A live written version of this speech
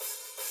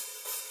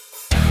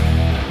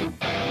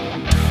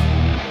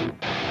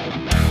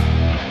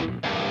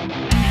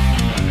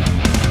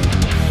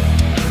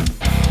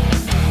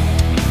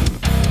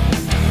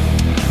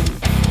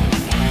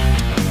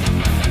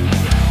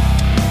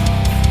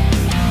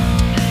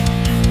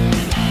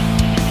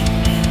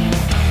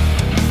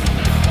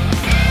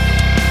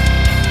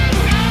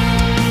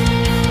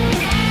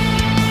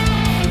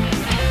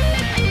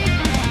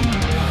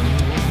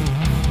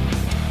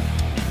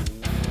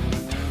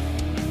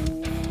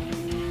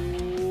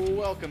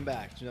Welcome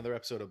back to another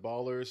episode of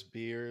Ballers,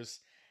 Beers,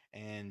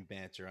 and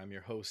Banter. I'm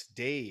your host,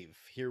 Dave.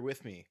 Here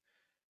with me,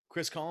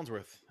 Chris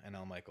Collinsworth and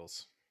Al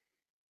Michaels.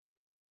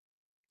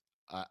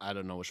 I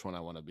don't know which one I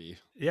want to be.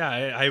 Yeah,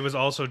 I was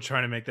also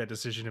trying to make that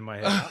decision in my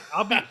head.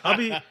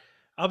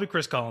 I'll be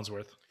Chris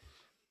Collinsworth.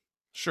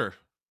 Sure.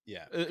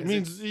 Yeah. It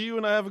means you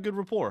and I have a good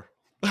rapport.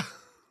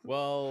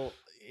 Well,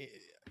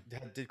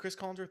 did Chris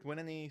Collinsworth win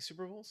any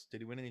Super Bowls? Did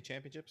he win any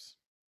championships?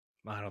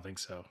 I don't think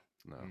so.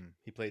 No.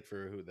 He played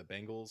for who? The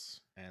Bengals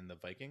and the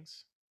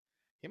Vikings?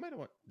 He might have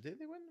won. Did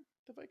they win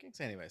the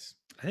Vikings? Anyways.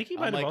 I think he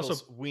might have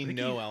also. We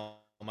know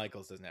Al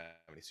Michaels doesn't have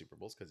any Super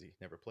Bowls because he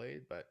never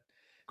played, but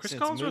Chris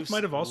Collinsworth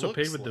might have also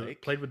played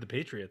with the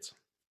Patriots.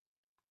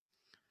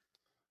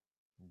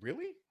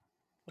 Really?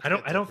 I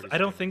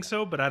don't think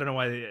so, but I don't know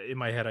why. In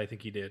my head, I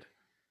think he did.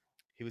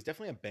 He was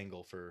definitely a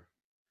Bengal for,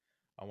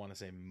 I want to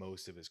say,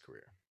 most of his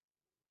career.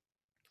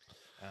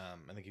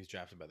 I think he was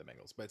drafted by the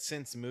Bengals, but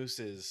since Moose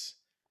is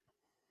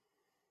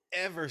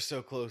ever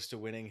so close to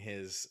winning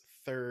his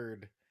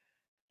third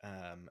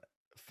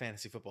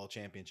fantasy football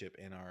championship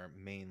in our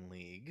main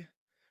league,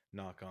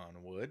 knock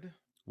on wood,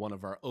 one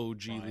of our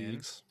OG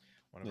leagues,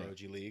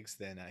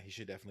 then he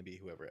should definitely be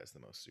whoever has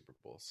the most Super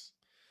Bowls.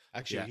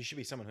 Actually, he should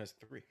be someone who has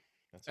 3.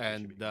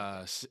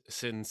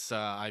 Since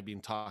I've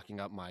been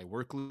talking up my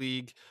work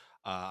league,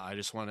 I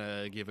just want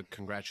to give a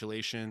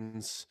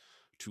congratulations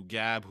to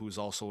Gab, who's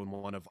also in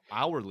one of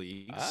our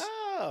leagues.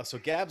 Oh, so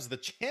Gab's the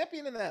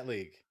champion in that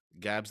league.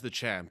 Gab's the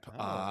champ.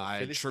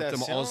 I tripped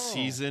him all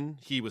season.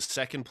 He was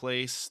second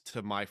place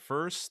to my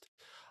first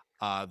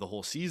the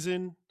whole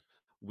season.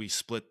 We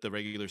split the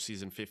regular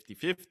season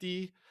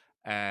 50-50,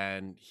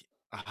 and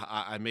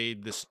I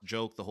made this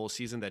joke the whole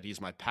season that he's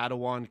my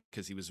Padawan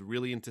because he was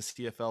really into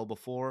CFL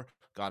before,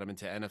 got him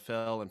into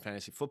NFL and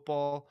fantasy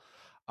football.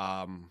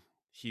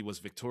 He was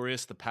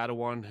victorious. The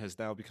Padawan has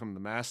now become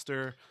the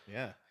master.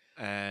 Yeah.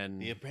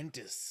 And the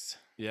apprentice.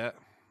 Yeah.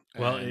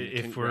 Well,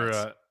 if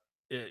we're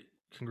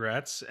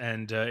congrats,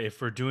 and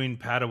if we're doing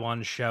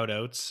Padawan shout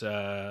outs,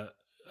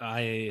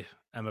 I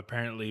am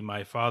apparently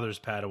my father's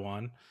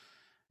Padawan,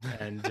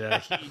 and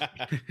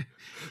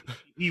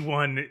he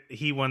won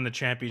the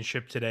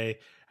championship today.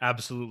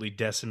 Absolutely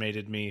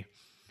decimated me.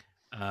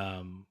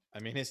 I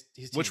mean, his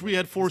team, which we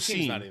had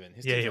foreseen.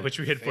 Which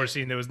we had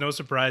foreseen. There was no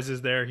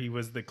surprises there. He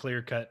was the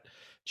clear-cut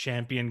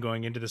champion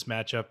going into this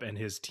matchup, and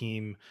his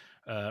team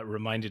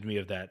reminded me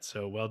of that.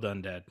 So well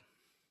done, Dad.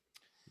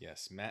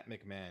 Yes, Matt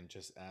McMahon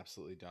just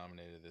absolutely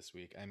dominated this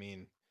week. I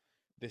mean,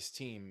 this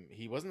team,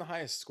 he wasn't the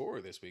highest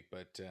scorer this week,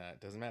 but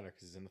it doesn't matter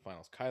because he's in the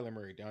finals. Kyler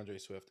Murray,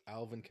 DeAndre Swift,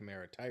 Alvin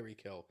Kamara, Tyreek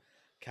Hill,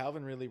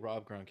 Calvin Ridley,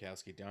 Rob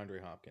Gronkowski,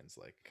 DeAndre Hopkins.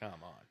 Like,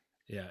 come on.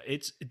 Yeah,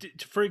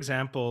 for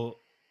example,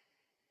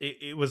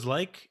 it was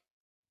like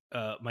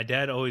my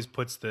dad always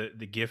puts the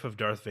gif of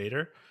Darth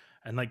Vader.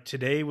 And like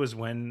today was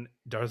when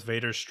Darth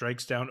Vader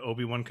strikes down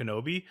Obi-Wan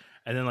Kenobi,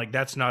 and then like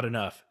that's not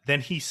enough.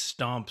 Then he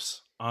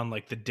stomps on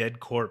like the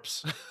dead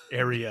corpse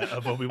area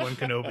of Obi-Wan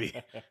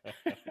Kenobi.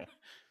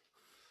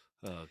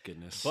 Oh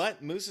goodness.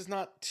 But Moose is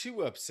not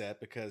too upset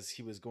because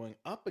he was going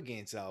up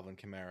against Alvin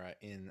Kamara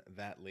in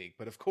that league.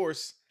 But of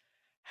course,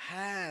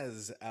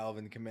 has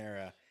Alvin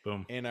Kamara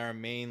in our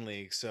main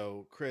league.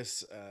 So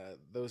Chris,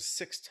 those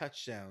 6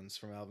 touchdowns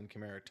from Alvin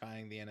Kamara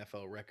tying the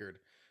NFL record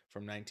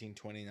from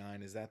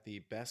 1929. Is that the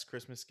best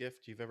Christmas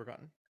gift you've ever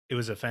gotten? It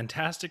was a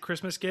fantastic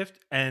Christmas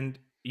gift. And,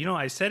 you know,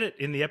 I said it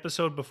in the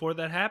episode before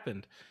that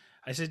happened.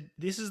 I said,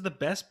 this is the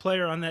best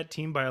player on that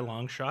team by a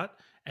long shot.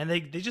 And they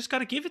just got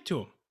to give it to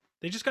him.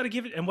 They just got to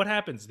give it. And what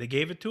happens? They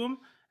gave it to him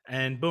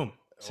and boom,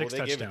 6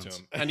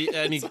 touchdowns. And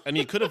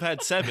he could have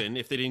had 7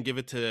 if they didn't give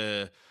it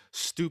to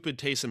stupid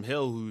Taysom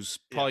Hill, who's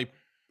probably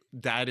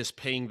dad is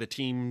paying the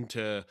team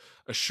to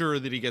assure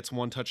that he gets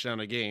 1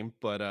 touchdown a game.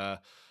 But,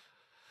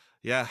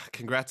 yeah,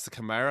 congrats to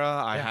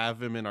Kamara. I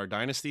have him in our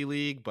dynasty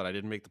league, but I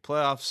didn't make the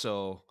playoffs.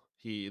 So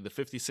the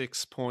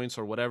 56 points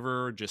or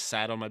whatever just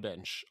sat on my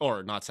bench,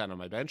 or not sat on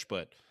my bench,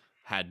 but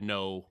had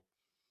no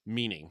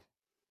meaning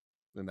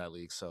in that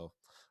league. So,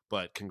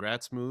 but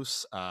congrats,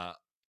 Moose.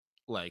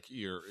 Like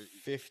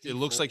it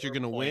looks like you're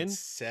going to win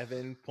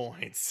 7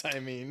 points. I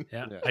mean,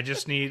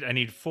 I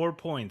need 4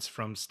 points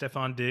from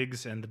Stephon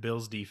Diggs and the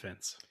Bills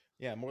defense.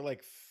 Yeah, more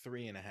like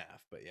 3.5,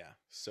 but yeah.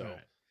 So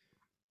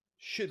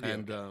should be.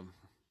 And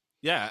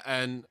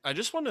and I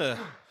just want to,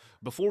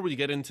 before we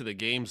get into the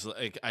games,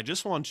 like I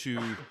just want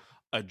to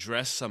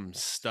address some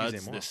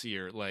studs this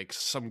year, like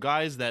some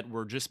guys that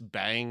were just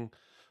bang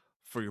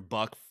for your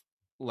buck,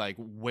 like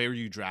where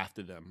you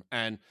drafted them.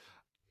 And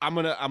I'm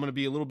gonna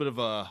be a little bit of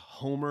a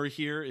homer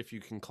here, if you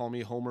can call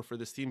me a homer for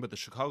this team, but the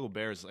Chicago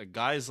Bears, like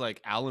guys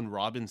like Allen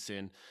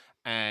Robinson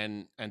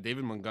and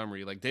David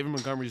Montgomery. Like David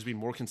Montgomery's been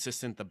more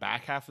consistent the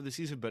back half of the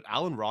season, but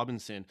Allen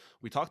Robinson,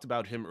 we talked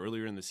about him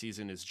earlier in the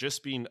season, is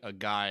just being a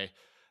guy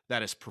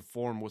that has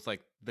performed with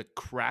like the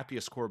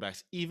crappiest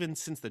quarterbacks, even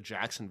since the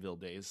Jacksonville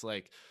days.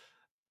 Like,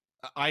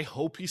 I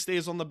hope he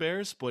stays on the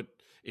Bears, but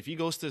if he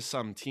goes to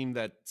some team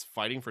that's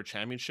fighting for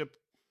championship,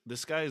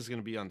 this guy is going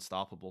to be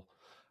unstoppable.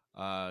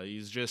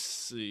 He's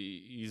just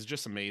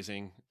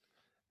amazing.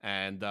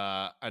 And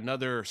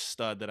another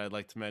stud that I'd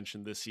like to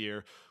mention this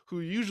year, who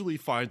usually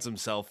finds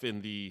himself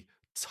in the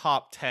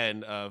top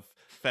 10 of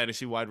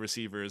fantasy wide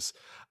receivers,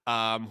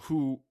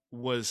 who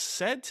was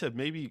said to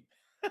maybe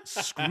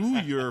screw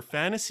your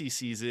fantasy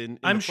season.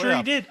 I'm sure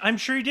he did. I'm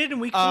sure he did in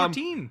week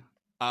 14.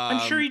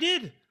 I'm sure he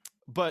did.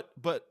 But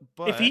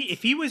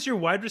if he was your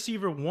wide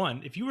receiver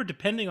 1, if you were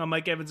depending on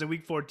Mike Evans in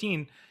week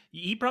 14,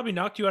 he probably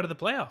knocked you out of the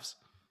playoffs.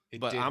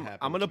 But I'm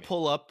going to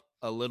pull up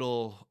a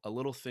little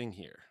thing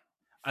here.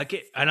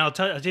 Okay, and I'll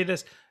tell you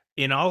this: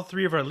 in all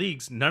 3 of our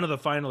leagues, none of the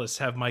finalists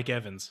have Mike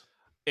Evans.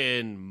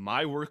 In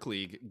my work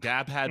league,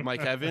 Gab had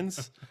Mike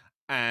Evans,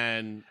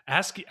 and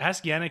ask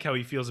Yannick how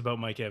he feels about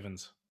Mike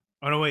Evans.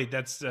 Oh no, wait,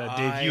 that's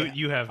Dave.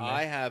 You have him.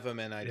 I have him,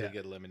 and I did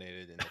get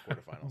eliminated in the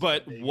quarterfinals.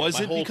 But was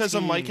it because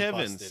of Mike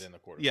Evans?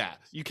 Yeah,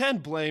 you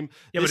can't blame.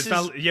 Yeah, but it's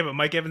not. Yeah, but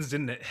Mike Evans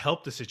didn't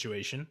help the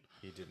situation.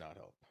 He did not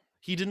help.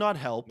 He did not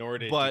help. Nor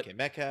did DK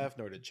Metcalf.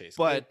 Nor did Chase.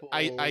 But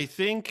I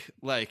think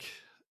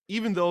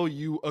even though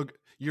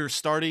you're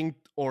starting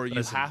or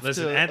you have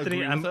to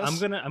Anthony, I'm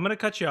gonna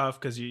cut you off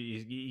because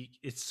you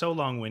it's so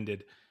long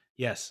winded.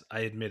 Yes,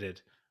 I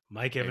admitted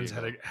Mike Evans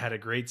had a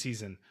great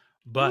season.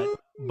 But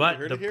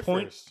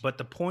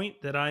the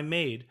point that I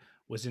made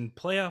was in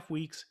playoff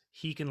weeks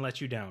he can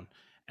let you down,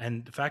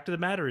 and the fact of the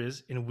matter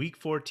is in week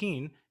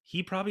 14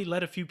 he probably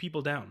let a few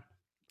people down.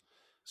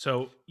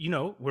 So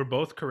we're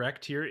both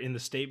correct here in the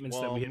statements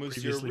that we had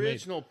previously made. Your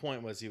original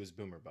point was he was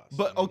boomer bust.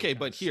 But okay,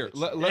 but here,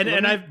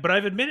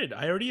 I've admitted,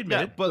 I already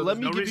admitted. Yeah, but let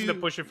me give you to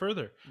push it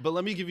further. But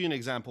let me give you an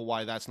example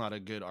why that's not a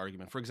good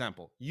argument. For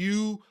example,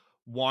 you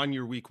won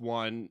your week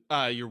one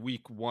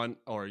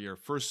or your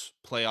first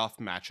playoff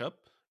matchup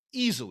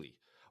easily.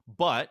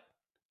 But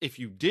if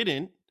you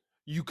didn't,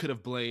 you could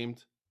have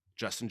blamed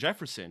Justin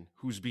Jefferson,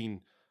 who's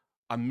been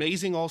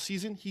amazing all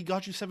season. He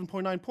got you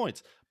 7.9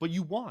 points, but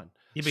you won.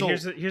 Yeah,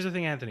 but here's the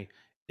thing, Anthony,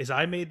 is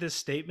I made this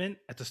statement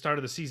at the start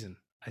of the season.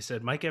 I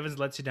said Mike Evans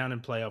lets you down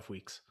in playoff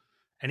weeks,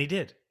 and he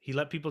did. He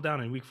let people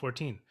down in week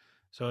 14.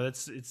 So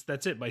that's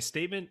it. My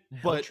statement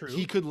held true.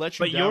 He could let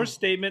you down. But your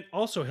statement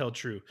also held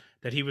true,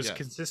 that he was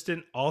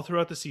consistent all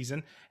throughout the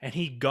season, and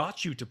he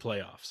got you to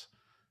playoffs.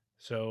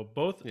 So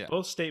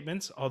both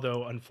statements,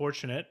 although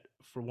unfortunate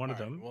for one of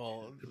them,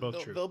 they're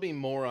both true. There'll be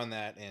more on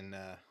that in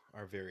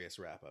our various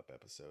wrap-up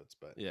episodes.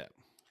 But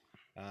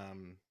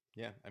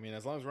I mean,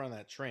 as long as we're on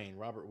that train,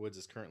 Robert Woods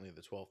is currently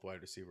the 12th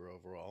wide receiver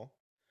overall.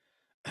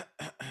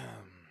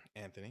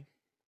 Anthony.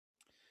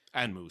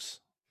 And Moose.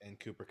 And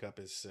Cooper Kupp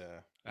is...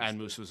 and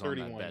Moose was on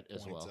that bet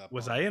as well.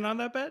 Was I in on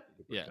that bet?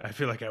 Yeah. I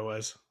feel like I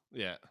was.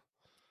 Yeah.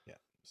 Yeah.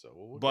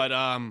 So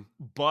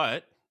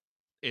but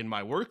in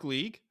my work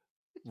league,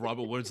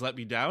 Robert Woods let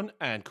me down,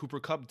 and Cooper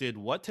Kupp did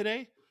what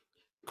today?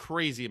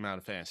 Crazy amount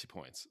of fantasy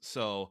points.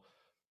 So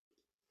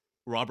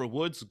Robert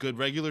Woods, good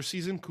regular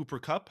season. Cooper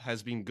Kupp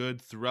has been good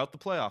throughout the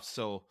playoffs.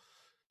 So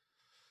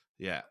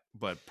yeah,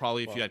 but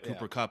probably if you had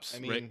Cooper Kupp's,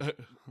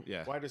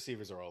 wide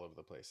receivers are all over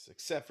the place,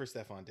 except for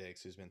Stephon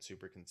Diggs, who's been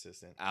super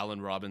consistent. Allen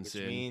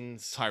Robinson,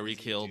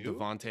 Tyreek Hill,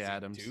 Devontae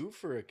Adams. Due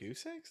for a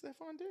goose egg,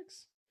 Stephon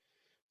Diggs?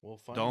 We'll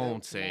find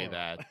Don't say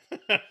that.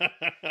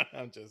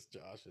 I'm just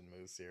Josh and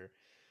Moose here.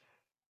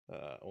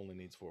 Only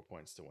needs 4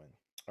 points to win.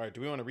 All right, do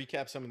we want to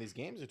recap some of these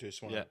games, or do we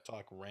just want to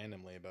talk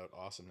randomly about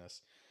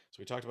awesomeness? So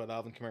we talked about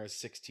Alvin Kamara's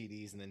 6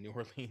 TDs and then New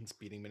Orleans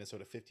beating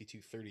Minnesota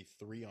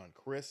 52-33 on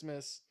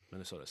Christmas.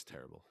 Minnesota's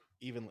terrible.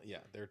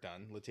 They're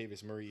done.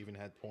 Latavius Murray even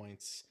had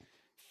points.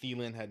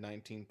 Thielen had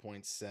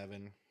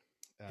 19.7.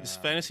 His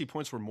fantasy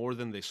points were more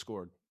than they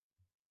scored.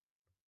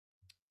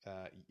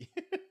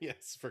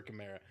 Yes, for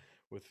Kamara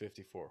with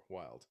 54.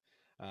 Wild.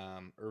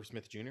 Irv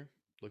Smith Jr.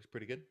 looked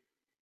pretty good.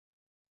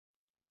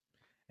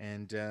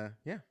 And that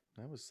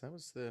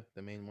was the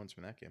main ones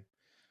from that game.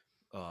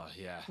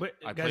 Yeah. Wait,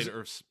 I guys, played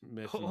Irv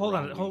Smith. Hold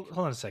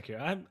on a sec here.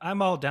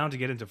 I'm all down to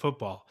get into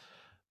football,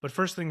 but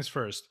first things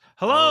first.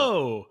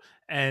 Hello,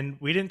 and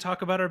we didn't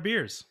talk about our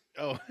beers.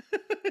 Oh,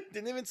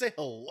 didn't even say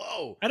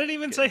hello. I didn't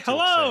even say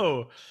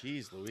hello.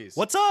 Jeez Louise.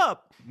 What's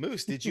up,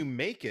 Moose? Did you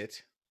make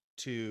it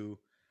to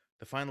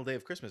the final day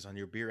of Christmas on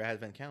your beer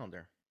advent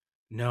calendar?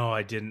 No,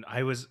 I didn't.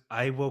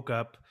 I woke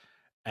up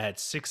at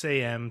 6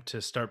 a.m.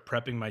 to start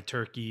prepping my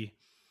turkey.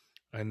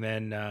 And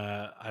then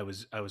I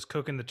was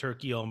cooking the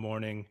turkey all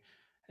morning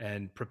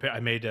and I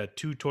made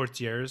 2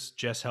 tortillas.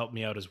 Jess helped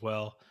me out as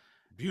well.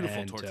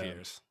 Beautiful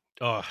tortillas.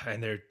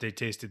 And they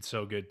tasted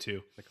so good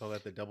too. They call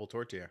that the double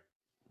tortilla.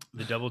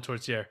 The double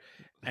tortilla.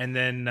 And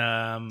then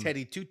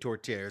Teddy 2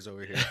 tortillas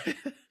over here.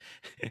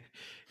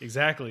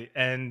 Exactly.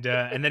 And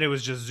then it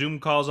was just Zoom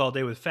calls all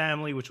day with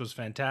family, which was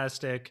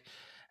fantastic.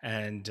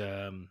 And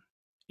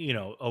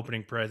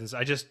opening presents.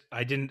 I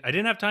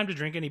didn't have time to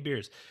drink any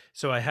beers.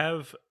 So I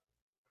have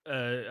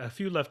a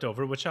few left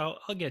over, which I'll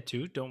get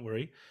to. Don't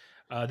worry.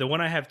 The one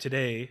I have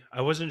today,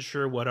 I wasn't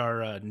sure what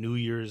our New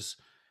Year's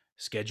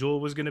schedule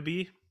was going to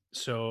be,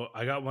 so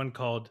I got one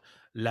called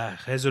La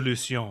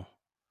Résolution,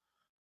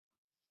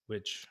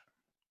 which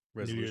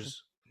New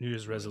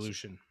Year's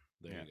resolution.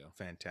 There you go.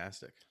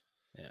 Fantastic.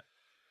 Yeah.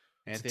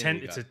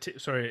 Anthony,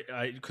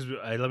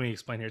 let me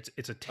explain here.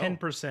 It's a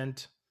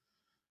 10%.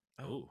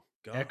 Oh,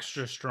 gosh.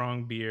 Extra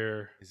strong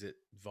beer. Is it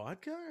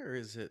vodka or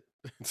is it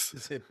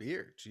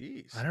beer?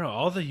 Jeez. I don't know.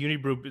 All the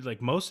Unibrew,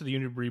 like most of the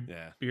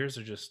Unibrew beers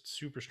are just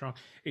super strong.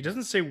 It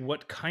doesn't say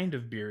what kind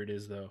of beer it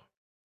is though.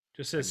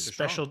 Just says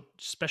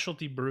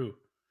specialty brew.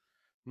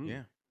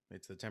 Yeah,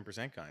 it's the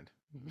 10% kind.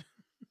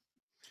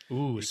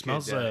 Ooh, it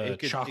smells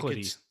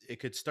chocolatey. It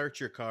could start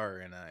your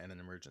car in an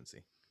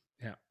emergency.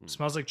 Yeah,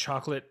 smells like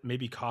chocolate,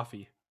 maybe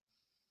coffee.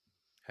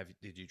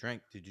 Did you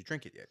drink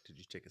it yet? Did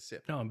you take a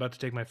sip? No, I'm about to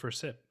take my first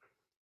sip.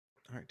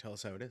 All right, tell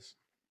us how it is.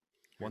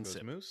 One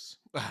sip, Moose.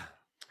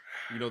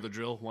 You know the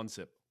drill. One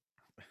sip.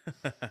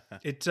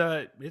 It's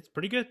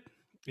pretty good.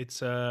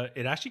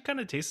 It actually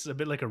kind of tastes a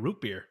bit like a root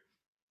beer.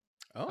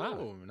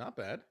 Oh, not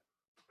bad.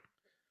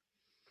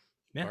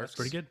 Yeah, that's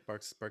pretty good.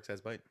 Barks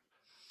has bite.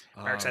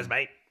 Barks has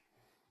bite.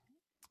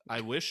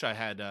 I wish I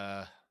had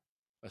a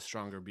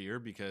stronger beer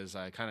because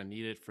I kind of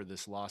need it for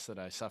this loss that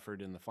I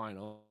suffered in the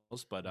finals.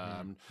 But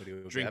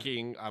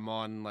drinking, I'm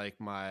on like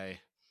my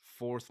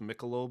 4th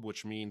Michelob,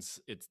 which means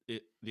it's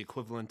the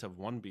equivalent of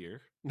 1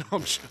 beer. No,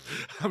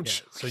 I'm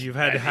so you've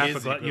had half a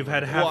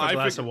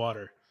glass of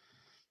water.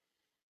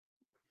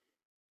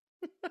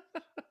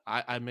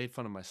 I made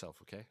fun of myself.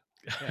 Okay.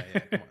 Yeah.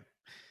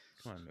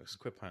 Come on, Moose.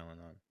 Quit piling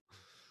on.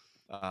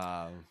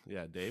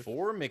 Yeah, Dave.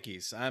 4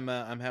 Mickeys.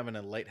 I'm having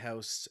a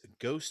Lighthouse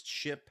Ghost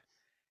Ship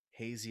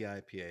Hazy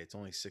IPA. It's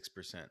only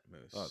 6%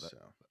 Moose.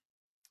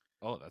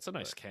 That's a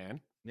nice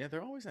can. Yeah,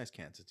 they're always nice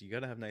cans. You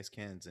got to have nice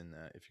cans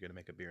if you're gonna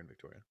make a beer in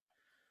Victoria.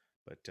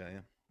 But yeah,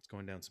 it's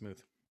going down smooth.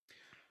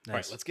 Nice. All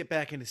right, let's get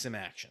back into some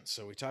action.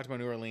 So we talked about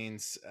New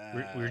Orleans.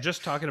 We were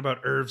just talking about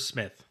Irv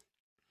Smith.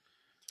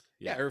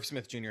 Yeah, Irv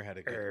Smith Jr. had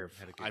a good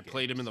I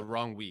played him in the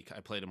wrong week.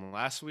 I played him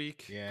last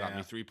week. Yeah. Got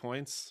me 3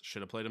 points.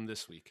 Should have played him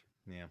this week.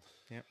 Yeah.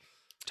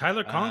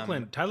 Tyler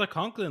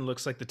Conklin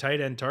looks like the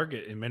tight end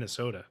target in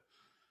Minnesota.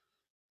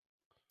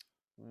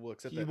 Well,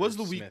 except he was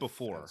the week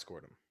before.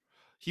 Scored him.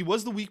 He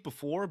was the week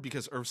before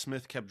because Irv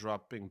Smith kept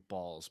dropping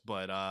balls.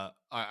 But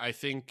I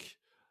think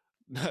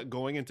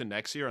going into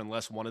next year,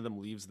 unless one of them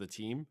leaves the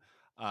team,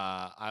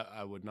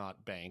 I would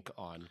not bank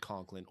on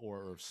Conklin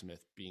or Irv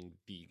Smith being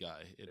the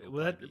guy. It'll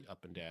be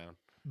up and down.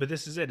 But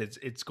this is it.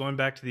 It's going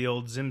back to the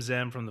old Zim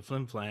Zam from the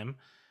Flim Flam,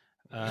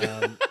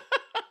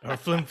 or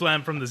Flim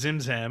Flam from the Zim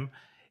Zam.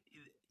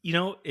 You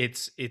know,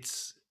 it's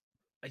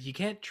you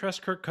can't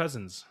trust Kirk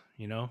Cousins.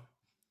 You know,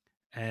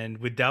 and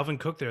with Dalvin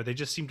Cook there, they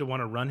just seem to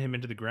want to run him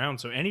into the ground.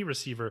 So any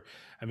receiver,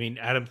 I mean,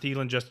 Adam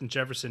Thielen, Justin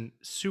Jefferson,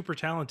 super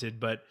talented,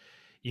 but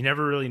you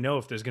never really know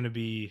if there's going to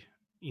be,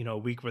 a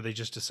week where they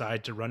just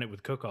decide to run it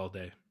with Cook all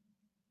day.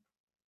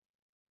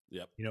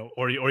 Yep.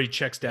 Or he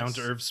checks down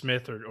to Irv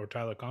Smith or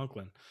Tyler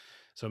Conklin.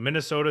 So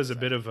Minnesota is a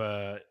bit of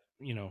a,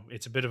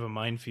 it's a bit of a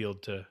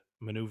minefield to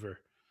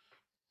maneuver.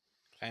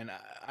 And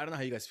I don't know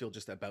how you guys feel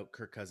just about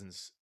Kirk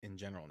Cousins in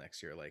general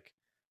next year. Like,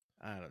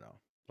 I don't know.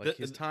 Like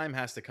his time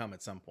has to come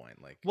at some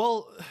point. Like,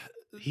 well,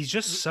 he's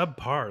just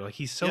subpar. Like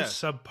he's so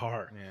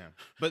subpar. Yeah.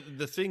 But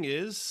the thing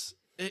is,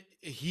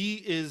 he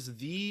is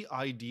the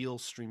ideal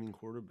streaming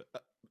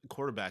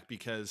quarterback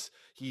because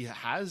he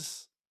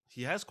has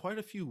quite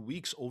a few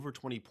weeks over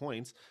 20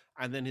 points,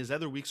 and then his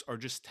other weeks are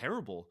just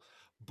terrible.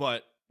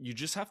 But you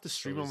just have to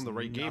stream him in the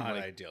right game. Not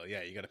ideal.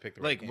 Yeah, you got to pick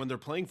the right game. Like when they're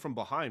playing from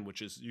behind,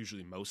 which is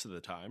usually most of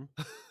the time.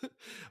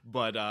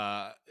 But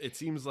it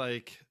seems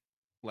like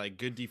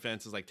good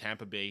defenses like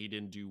Tampa Bay, he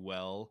didn't do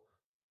well.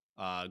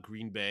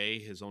 Green Bay,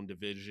 his own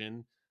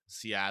division.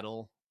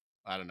 Seattle,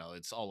 I don't know.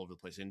 It's all over the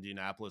place.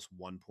 Indianapolis,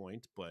 1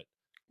 point. But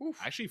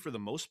actually, for the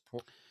most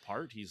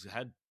part, he's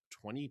had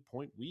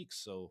 20-point weeks.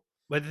 So,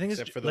 but the thing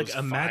except is, for those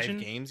 5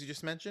 games you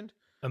just mentioned.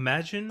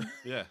 Imagine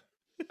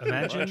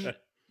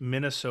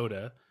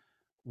Minnesota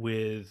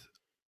with,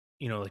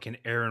 like an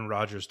Aaron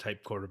Rodgers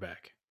type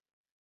quarterback,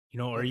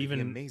 or even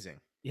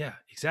amazing. Yeah,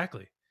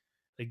 exactly.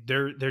 Like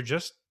they're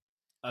just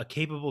a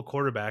capable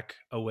quarterback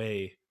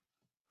away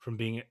from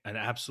being an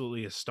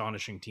absolutely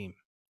astonishing team.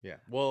 Yeah.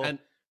 Well, and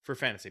for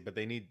fantasy, but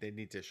they need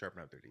to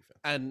sharpen up their defense.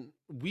 And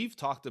we've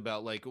talked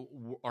about like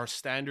our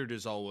standard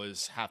is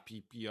always half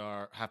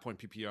point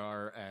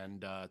PPR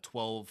and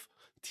 12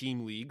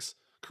 team leagues.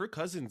 Kirk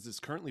Cousins is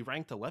currently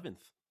ranked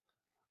 11th.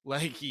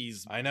 Like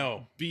he's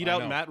beat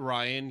out Matt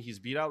Ryan, he's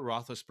beat out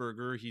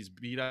Roethlisberger, he's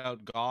beat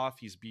out Goff,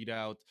 he's beat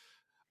out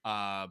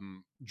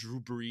Drew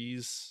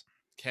Brees,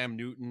 Cam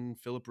Newton,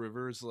 Phillip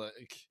Rivers.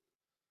 Like,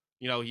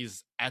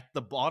 he's at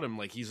the bottom.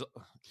 Like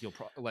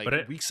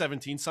week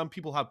 17. Some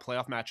people have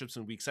playoff matchups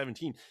in week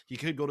 17. He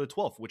could go to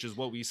 12th, which is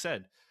what we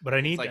said. But I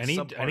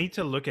need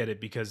to look at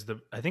it because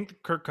I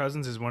think Kirk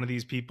Cousins is one of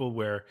these people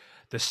where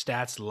the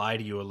stats lie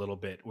to you a little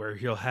bit, where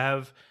he'll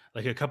have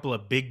like a couple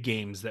of big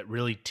games that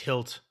really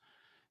tilt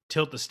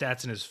the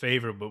stats in his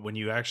favor, but when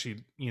you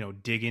actually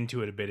dig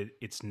into it a bit,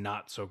 it's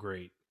not so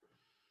great.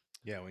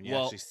 Yeah, when you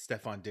actually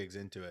Stephon Diggs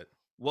into it.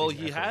 Well,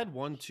 exactly. He had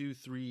 1, 2,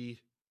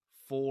 3,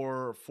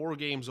 4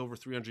 games over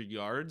 300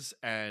 yards,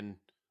 and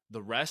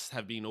the rest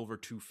have been over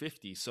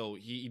 250. So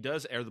he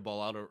does air the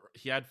ball out.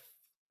 He had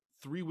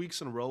 3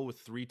 weeks in a row with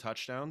 3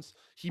 touchdowns.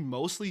 He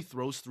mostly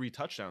throws 3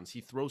 touchdowns.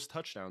 He throws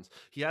touchdowns.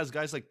 He has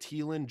guys like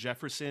Thielen,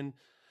 Jefferson.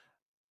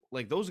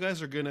 Like, those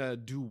guys are going to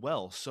do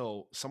well.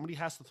 So somebody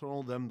has to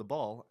throw them the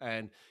ball.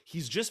 And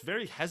he's just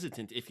very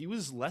hesitant. If he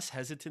was less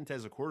hesitant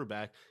as a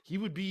quarterback, he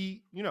would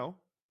be,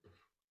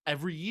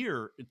 every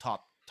year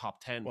top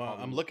 10. Well,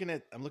 probably. I'm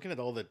looking at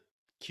all the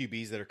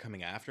QBs that are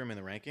coming after him in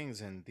the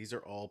rankings, and these are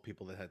all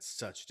people that had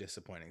such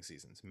disappointing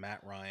seasons.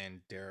 Matt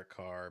Ryan, Derek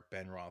Carr,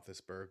 Ben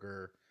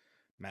Roethlisberger,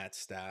 Matt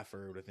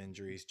Stafford with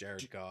injuries,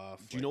 Jared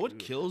Goff. Do you know what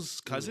kills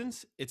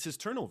Cousins? It's his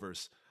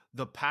turnovers.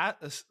 The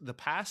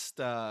past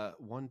 1,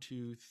 2,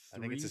 3, I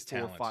think it's his 4,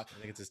 talent. 5. I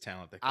think it's his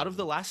talent. Out of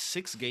the last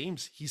 6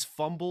 games, he's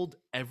fumbled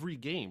every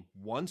game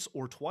once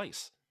or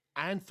twice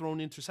and thrown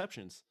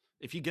interceptions.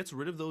 If he gets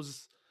rid of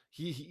those,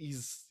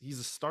 he's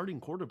a starting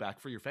quarterback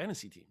for your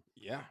fantasy team.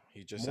 Yeah,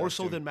 he just more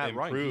so than Matt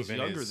Ryan. He's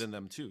younger than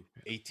them too.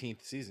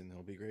 18th season,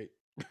 he'll be great.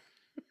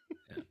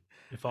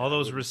 If all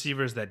those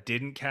receivers that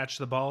didn't catch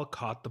the ball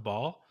caught the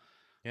ball,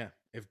 yeah.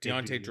 If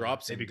Deontay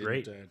drops and didn't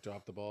great.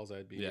 Drop the balls,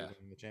 I'd be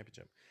winning the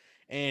championship.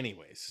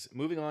 Anyways,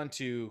 moving on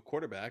to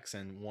quarterbacks,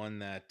 and one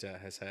that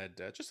has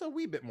had just a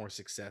wee bit more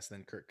success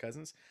than Kirk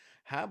Cousins.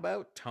 How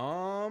about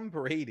Tom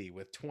Brady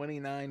with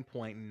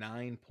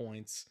 29.9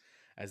 points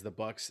as the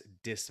Bucks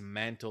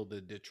dismantled the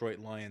Detroit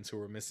Lions, who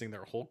were missing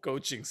their whole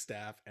coaching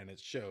staff, and it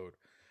showed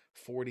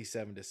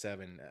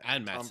 47-7.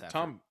 And Matt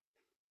Stafford.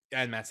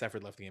 Matt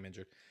Stafford left the game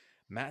injured.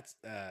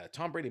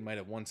 Tom Brady might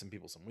have won some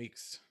people some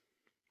weeks.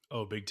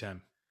 Oh, big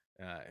time.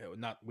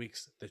 Not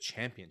weeks, the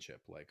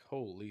championship. Like,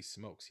 holy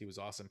smokes, he was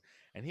awesome.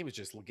 And he was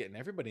just getting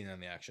everybody in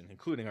on the action,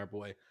 including our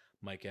boy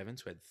Mike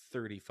Evans, who had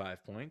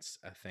 35 points.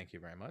 Thank you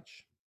very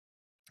much.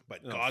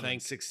 But Godwin,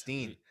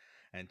 16.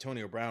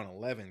 Antonio Brown,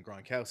 11.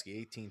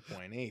 Gronkowski,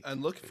 18.8.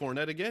 And look,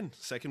 Fournette again,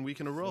 second week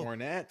in a row.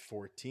 Fournette,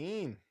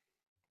 14.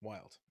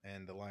 Wild.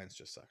 And the Lions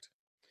just sucked.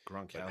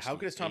 Gronkowski, but how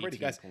good is Tom Brady?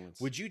 Guys, points.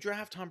 Would you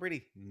draft Tom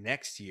Brady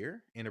next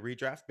year in a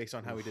redraft based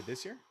on how he did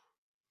this year?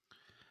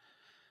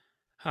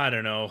 I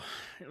don't know.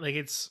 Like,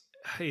 it's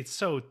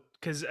so,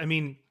 because I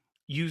mean,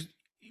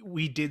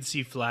 we did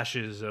see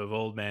flashes of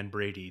old man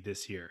Brady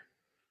this year.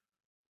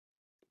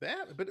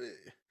 That, but it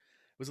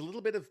was a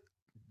little bit of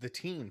the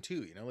team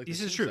too, Like,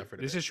 this is true.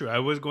 This is true. I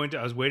was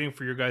waiting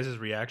for your guys'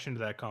 reaction to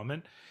that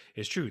comment.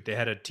 It's true. They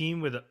had a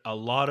team with a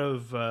lot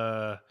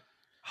of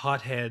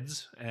hot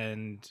heads,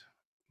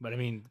 but I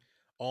mean,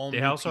 all new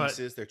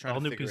pieces. They're trying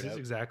all to new figure pieces, it out.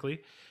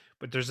 Exactly.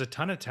 But there's a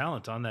ton of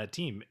talent on that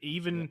team.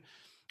 Even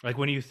like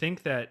when you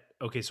think that,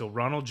 okay, so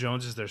Ronald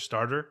Jones is their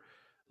starter,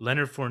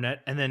 Leonard Fournette,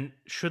 and then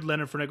should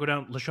Leonard Fournette go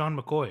down, LaShawn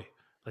McCoy?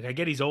 Like, I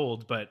get he's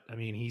old, but I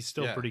mean, he's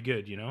still pretty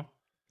good, Yeah.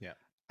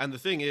 And the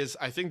thing is,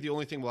 I think the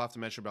only thing we'll have to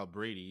mention about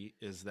Brady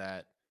is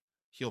that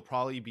he'll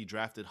probably be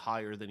drafted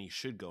higher than he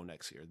should go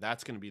next year.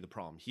 That's going to be the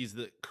problem. He's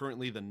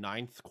currently the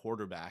 9th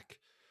quarterback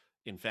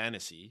in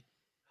fantasy.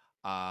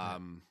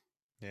 And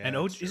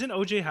isn't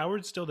OJ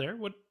Howard still there?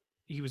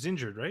 He was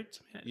injured, right?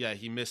 Yeah,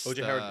 he missed.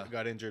 OJ Howard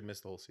got injured,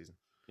 missed the whole season.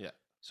 Yeah.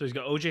 So he's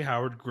got OJ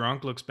Howard.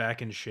 Gronk looks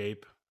back in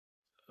shape.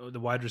 The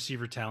wide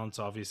receiver talent's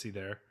obviously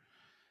there.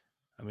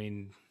 I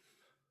mean,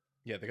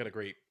 yeah, they got a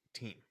great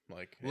team.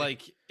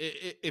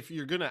 If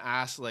you're gonna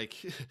ask, like,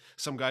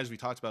 some guys we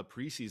talked about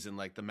preseason,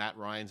 like the Matt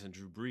Ryans and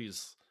Drew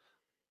Brees,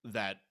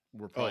 that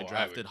were probably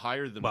drafted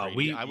higher than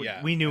Brady.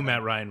 We knew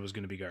Matt Ryan was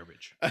going to be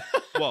garbage.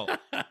 Well,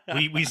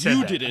 we said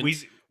you that.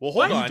 didn't. Well,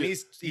 hold on. You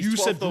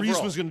said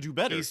Brees was going to do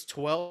better. He's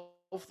 12th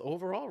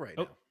overall right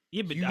now.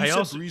 Yeah, but you said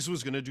Brees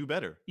was going to do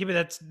better. Yeah, but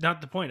that's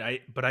not the point. I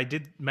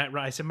said Matt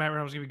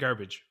Ryan was going to be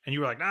garbage, and you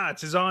were like, "Nah,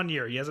 it's his on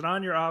year. He has an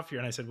on year, off year."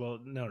 And I said, "Well,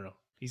 no,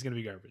 he's going to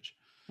be garbage."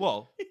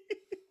 Well,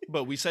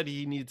 but we said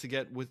he needed to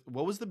get with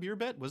what was the beer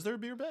bet? Was there a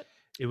beer bet?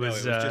 It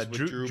was, just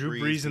Drew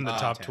Brees in the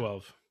top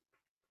 12,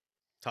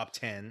 top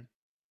 10,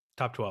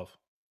 top 12.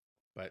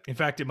 But in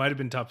fact, it might have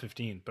been top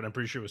 15, but I'm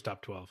pretty sure it was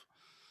top 12.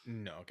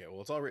 No, okay.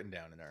 Well, it's all written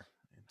down in there.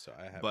 So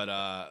I have.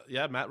 But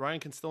yeah, Matt Ryan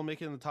can still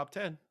make it in the top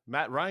 10.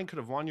 Matt Ryan could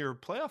have won your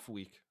playoff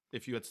week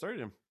if you had started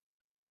him.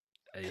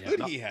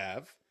 Could he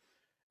have?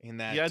 In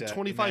that, he had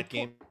 25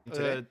 game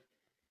today.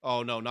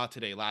 Oh no, not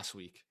today. Last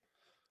week.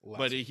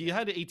 But he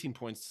had 18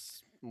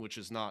 points, which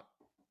is not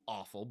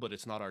awful, but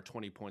it's not our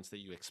 20 points that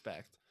you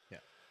expect. Yeah.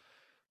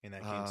 In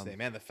that game today,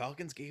 man, the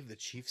Falcons gave the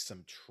Chiefs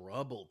some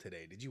trouble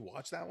today. Did you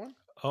watch that one?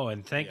 Oh,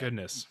 and thank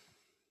goodness.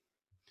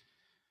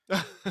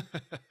 Thank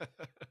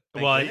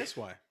goodness?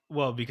 Why?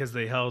 Well, because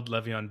they held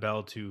Le'Veon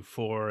Bell to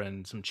 4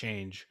 and some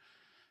change,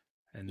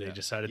 and they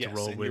decided to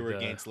roll with. You were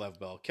against Lev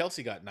Bell.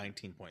 Kelsey got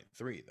 19.3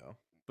 though.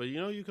 But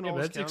you can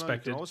always that's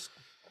expected.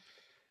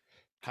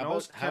 How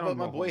about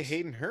my boy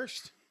Hayden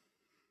Hurst?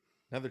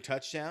 Another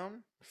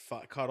touchdown.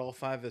 Caught all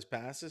 5 of his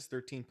passes.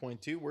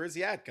 13.2. Where is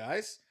he at,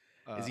 guys?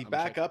 Is he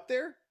back up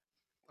there?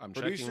 I'm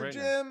Producer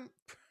checking Jim.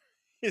 now.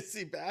 Is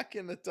he back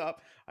in the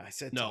top? I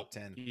said no, top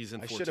 10. He's in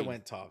 14. I should have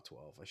went top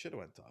 12.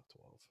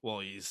 Well,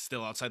 he's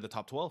still outside the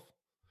top 12.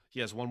 He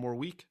has one more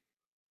week.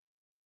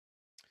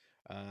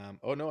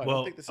 Oh no! I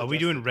don't think this. Are we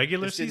doing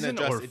regular season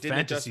or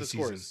fantasy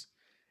season?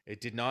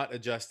 It did not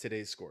adjust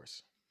today's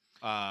scores.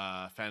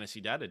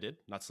 Fantasy Data did,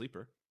 not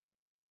Sleeper.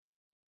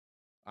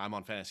 I'm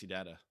on Fantasy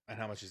Data. And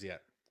how much is he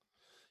at?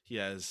 He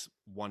has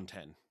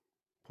 110.3.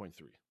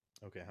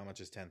 Okay, how much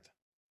is 10th?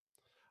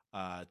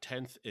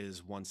 10th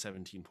is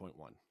 117.1.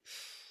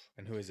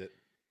 And who is it?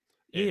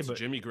 It's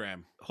Jimmy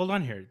Graham. Hold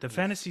on here. The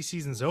fantasy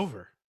season's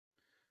over.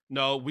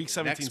 No, week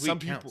 17. Next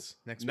week counts.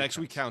 Next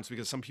week counts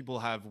because some people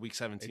have week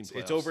 17 playoffs.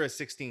 It's over a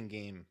 16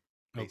 game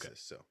basis,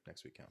 so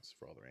next week counts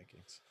for all the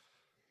rankings.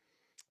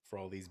 For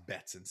all these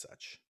bets and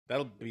such.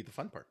 That'll be the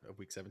fun part of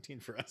week 17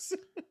 for us.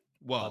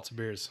 Well, lots of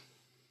beers.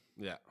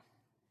 Yeah.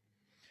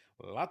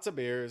 Lots of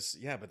beers.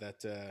 Yeah, but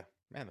that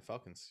man, the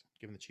Falcons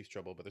giving the Chiefs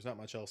trouble, but there's not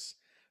much else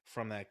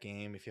from that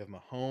game. If you have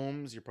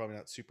Mahomes, you're probably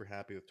not super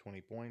happy with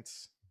 20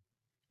 points.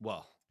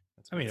 Well,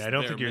 I mean, I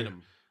don't think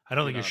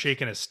you're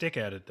shaking a stick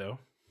at it though.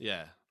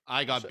 Yeah.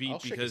 I got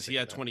beat because he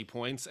had 20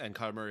 points and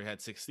Kyler Murray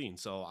had 16.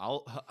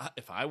 So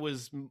if I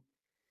was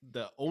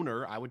the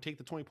owner, I would take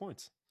the 20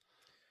 points.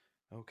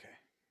 Okay.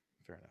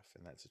 Fair enough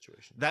in that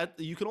situation. That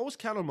you can always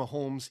count on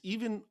Mahomes,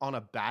 even on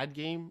a bad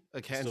game,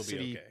 a Kansas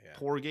City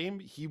poor game,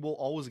 he will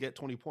always get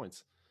 20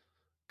 points.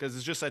 Because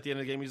it's just at the end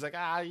of the game, he's like,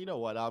 you know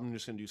what? I'm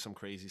just going to do some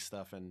crazy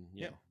stuff and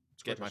you know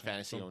get my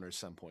fantasy owners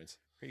some points.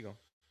 Here you go.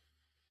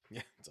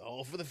 Yeah, it's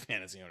all for the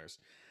fantasy owners.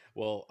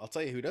 Well, I'll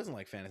tell you who doesn't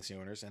like fantasy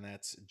owners, and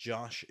that's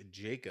Josh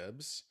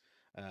Jacobs,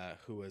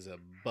 who was a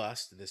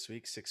bust this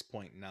week,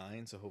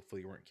 6.9. So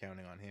hopefully you weren't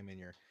counting on him in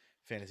your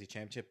fantasy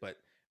championship. But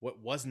what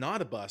was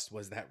not a bust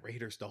was that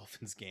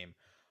Raiders-Dolphins game.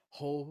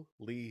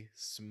 Holy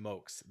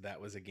smokes,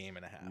 that was a game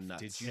and a half.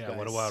 Nuts. Did you guys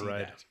what a wild see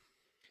ride.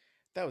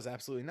 That was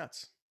absolutely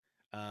nuts.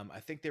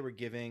 I think they were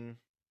giving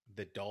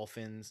the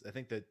Dolphins, I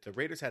think the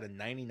Raiders had a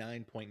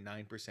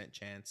 99.9%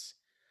 chance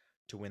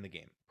to win the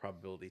game,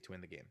 probability to win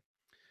the game.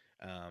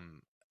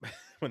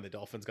 When the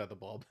Dolphins got the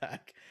ball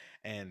back,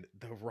 and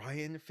the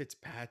Ryan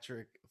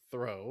Fitzpatrick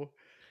throw,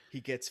 he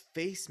gets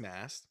face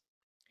masked,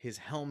 his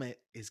helmet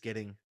is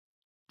getting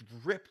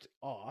ripped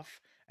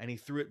off, and he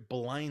threw it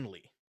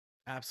blindly,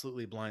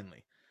 absolutely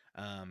blindly.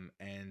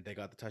 And they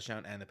got the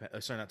touchdown and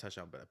not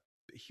touchdown, but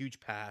a huge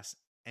pass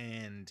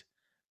and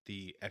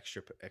the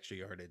extra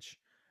yardage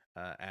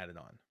added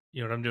on.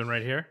 You know what I'm doing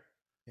right here?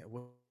 Yeah,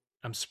 well,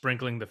 I'm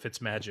sprinkling the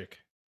Fitzmagic.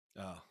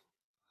 Oh.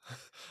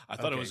 I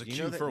thought it was a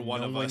cue for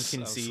one of us.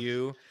 Can see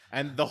you,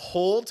 and the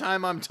whole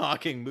time I'm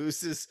talking,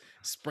 Moose is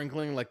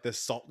sprinkling like the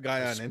salt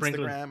guy on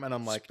Instagram, and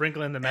I'm like,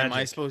 sprinkling the magic. Am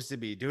I supposed to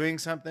be doing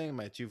something?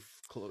 Am I too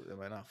close? Am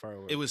I not far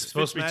away? It was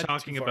supposed to be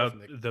talking about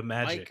the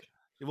magic.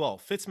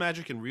 Well,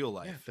 Fitzmagic in real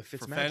life. Yeah, the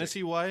Fitzmagic. For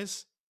fantasy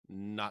wise,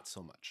 not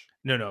so much.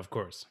 No, of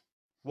course.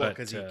 Well,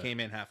 because he came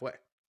in halfway.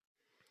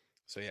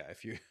 So yeah,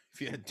 if you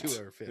had 2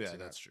 or Fitz, yeah,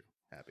 that's true.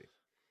 Happy.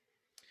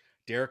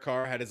 Derek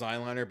Carr had his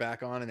eyeliner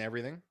back on and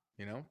everything.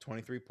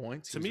 23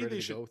 points. He was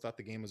ready to go. Thought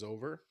the game was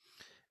over.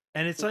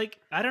 And it's like,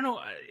 I don't know.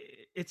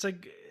 It's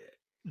like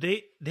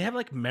they have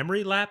like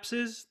memory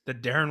lapses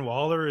that Darren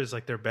Waller is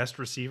like their best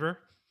receiver,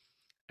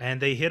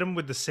 and they hit him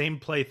with the same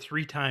play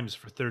 3 times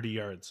for 30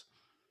 yards.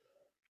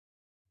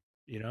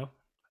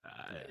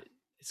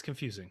 It's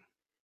confusing.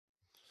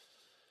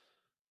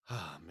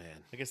 Oh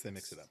man, I guess they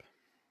mix it up.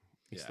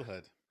 He still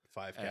had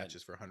 5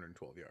 catches for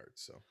 112 yards.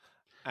 So.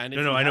 And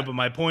I know, but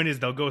my point is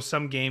they'll go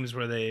some games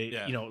where they,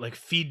 like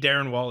feed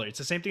Darren Waller. It's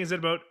the same thing I said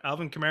about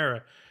Alvin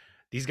Kamara.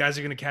 These guys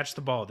are going to catch the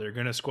ball. They're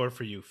going to score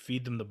for you.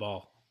 Feed them the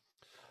ball.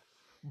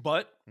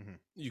 But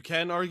you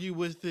can argue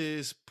with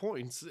his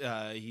points.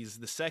 He's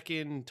the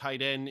second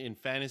tight end in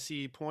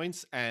fantasy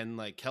points, and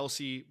like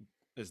Kelsey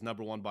is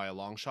number 1 by a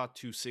long shot,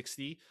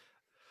 260.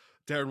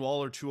 Darren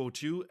Waller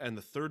 202, and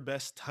the third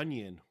best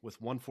Tunyon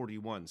with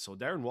 141. So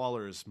Darren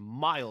Waller is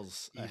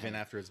miles even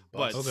after his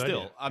bust. But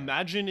still,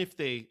 imagine if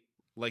they,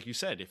 like you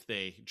said, if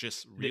they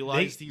just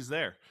realized he's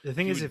there. The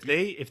thing is, if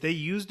they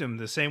used him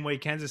the same way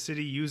Kansas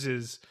City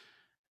uses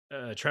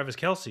Travis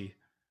Kelce,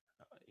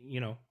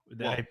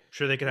 I'm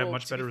sure they could have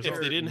much better results.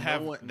 If they didn't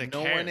have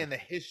no one in the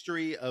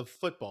history of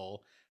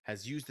football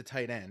has used a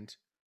tight end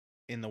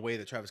in the way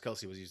that Travis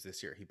Kelce was used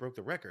this year. He broke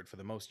the record for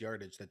the most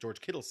yardage that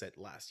George Kittle set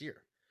last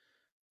year.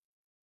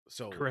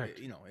 So correct.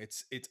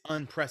 It's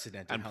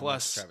unprecedented. And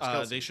plus,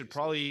 they should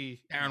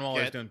probably Darren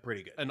Waller's doing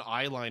pretty good. An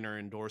eyeliner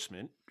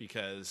endorsement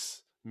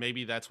because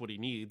maybe that's what he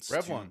needs.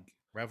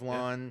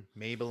 Revlon,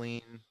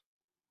 Maybelline.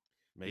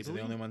 These are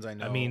the only ones I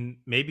know. I mean,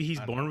 maybe he's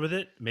born with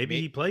it.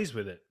 Maybe he plays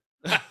with it.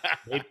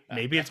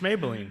 Maybe it's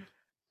Maybelline.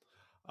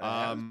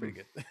 Pretty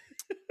good.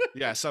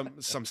 Yeah,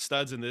 some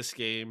studs in this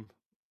game.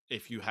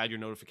 If you had your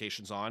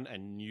notifications on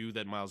and knew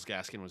that Myles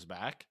Gaskin was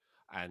back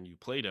and you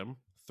played him,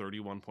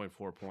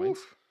 31.4 points.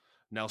 Oof.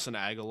 Nelson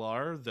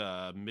Aguilar,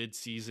 the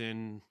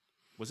midseason.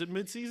 Was it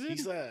midseason?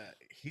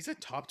 He's a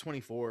top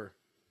 24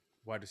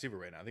 wide receiver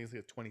right now. I think he's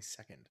like a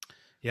 22nd.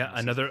 Yeah,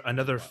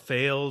 another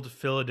failed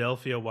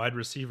Philadelphia wide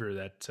receiver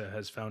that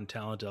has found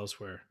talent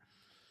elsewhere.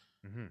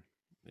 Mm-hmm.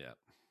 Yeah,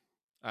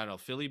 I don't know.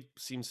 Philly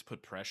seems to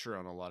put pressure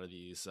on a lot of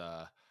these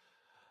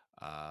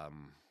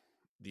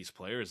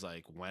players.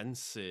 Like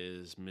Wentz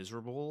is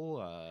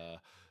miserable.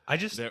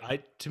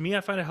 To me,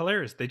 I find it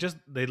hilarious.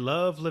 They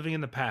love living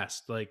in the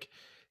past. Like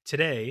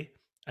today,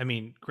 I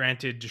mean,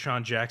 granted,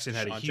 Deshaun Jackson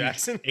had a huge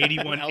Jackson.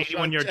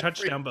 81-yard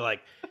touchdown, but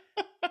like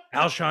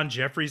Alshon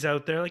Jeffrey's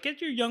out there. Like,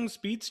 get your young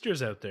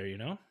speedsters out there, you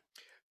know?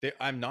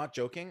 I'm not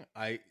joking.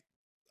 I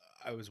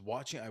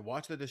watched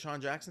the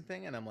Deshaun Jackson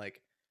thing, and I'm like,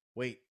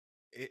 wait,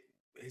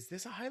 is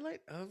this a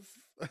highlight of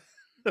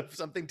of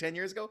something 10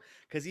 years ago?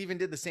 Because he even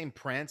did the same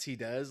prance he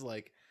does,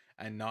 like,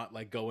 and not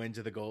like go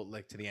into the goal,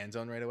 like to the end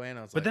zone right away. And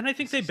I was but then I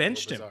think they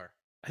benched him.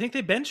 I think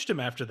they benched him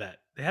after that.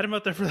 They had him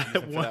out there for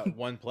that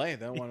one play.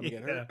 They don't want him to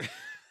get hurt.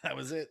 That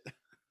was it.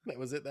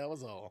 That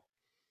was all.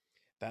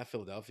 That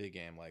Philadelphia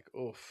game, like,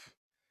 oof.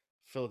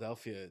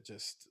 Philadelphia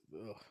just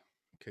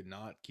could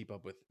not keep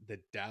up with the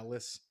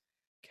Dallas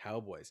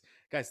Cowboys.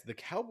 Guys, the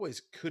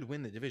Cowboys could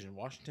win the division.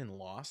 Washington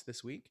lost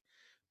this week,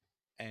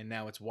 and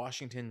now it's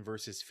Washington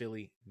versus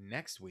Philly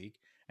next week.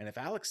 And if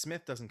Alex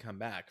Smith doesn't come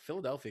back,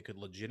 Philadelphia could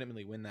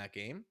legitimately win that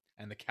game,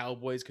 and the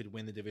Cowboys could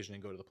win the division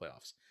and go to the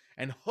playoffs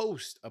and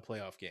host a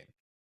playoff game,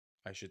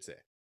 I should say.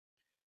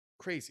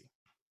 Crazy.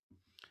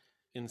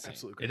 Insane.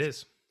 Absolutely crazy. It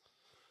is.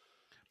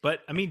 But,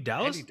 I mean,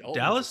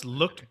 Dallas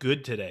looked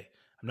good today.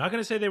 I'm not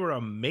going to say they were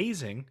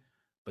amazing,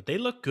 but they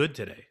look good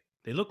today.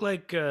 They look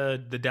like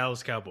the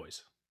Dallas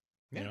Cowboys,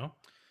 you know?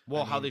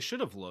 Well, how they should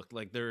have looked.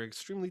 Like, they're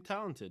extremely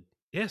talented.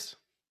 Yes.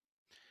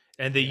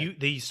 And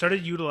they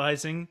started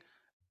utilizing,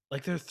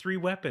 like, their 3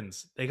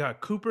 weapons. They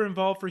got Cooper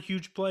involved for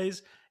huge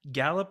plays.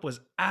 Gallup was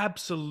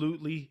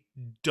absolutely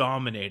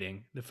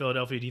dominating the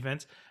Philadelphia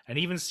defense. And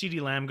even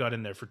CeeDee Lamb got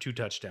in there for 2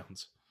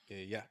 touchdowns.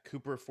 Yeah,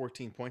 Cooper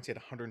 14 points. He had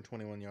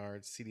 121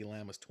 yards. CeeDee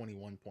Lamb was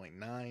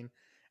 21.9.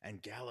 And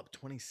Gallup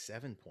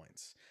 27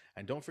 points.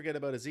 And don't forget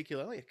about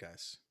Ezekiel Elliott,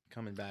 guys,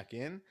 coming back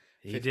in.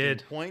 He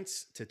did.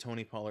 Points to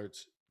Tony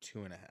Pollard's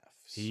 2.5.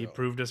 He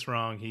proved us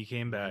wrong. He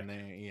came back.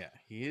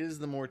 He is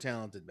the more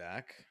talented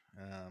back.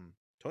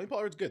 Tony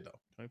Pollard's good though.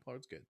 Tony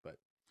Pollard's good, but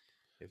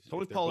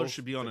Tony Pollard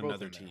should be on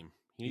another team.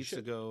 He needs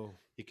to go.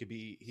 He could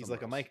be. He's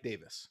like a Mike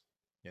Davis,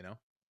 you know.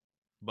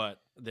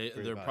 But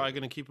they're probably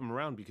going to keep him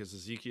around because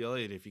Ezekiel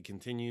Elliott, if he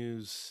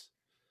continues.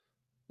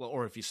 Well,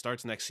 or if he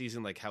starts next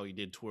season like how he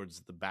did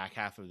towards the back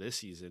half of this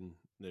season,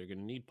 they're going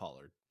to need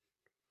Pollard.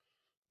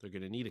 They're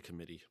going to need a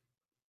committee.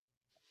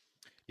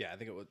 Yeah, I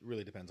think it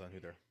really depends on who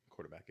their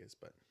quarterback is,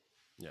 but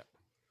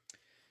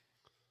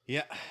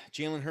yeah.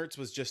 Jalen Hurts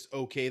was just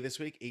okay this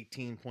week,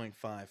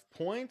 18.5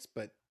 points,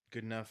 but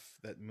good enough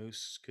that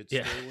Moose could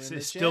still win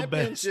the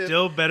championship.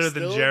 Still better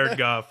than Jared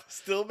Goff.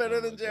 Still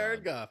better than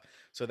Jared Goff.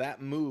 So that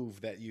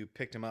move that you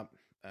picked him up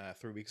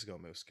 3 weeks ago,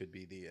 Moose, could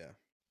be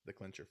the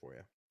clincher for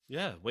you.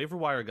 Yeah, waiver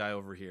wire guy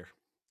over here.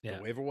 Yeah,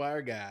 the waiver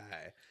wire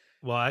guy.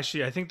 Well,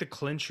 actually, I think the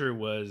clincher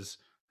was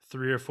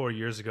 3 or 4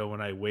 years ago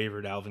when I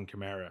wavered Alvin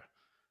Kamara.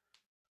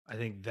 I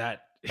think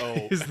that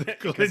is the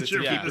clincher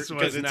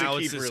because now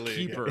it's his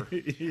keeper.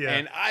 Yeah.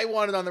 And I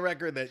wanted on the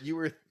record that you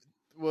were,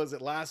 was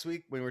it last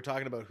week when we were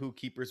talking about who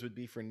keepers would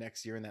be for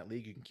next year in that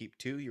league? You can keep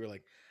 2. You were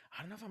like,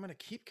 I don't know if I'm going to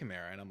keep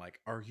Kamara. And I'm like,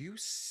 are you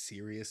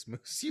serious,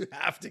 Moose? You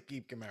have to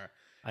keep Kamara.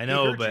 I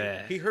know,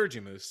 but he heard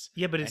you, Moose.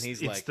 Yeah, but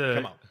it's like,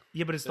 come on.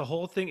 Yeah, but it's the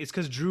whole thing. It's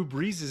because Drew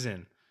Brees is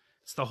in.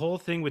 It's the whole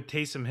thing with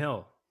Taysom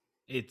Hill.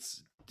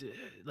 It's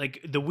like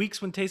the weeks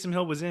when Taysom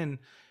Hill was in,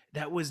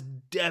 that was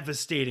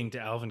devastating to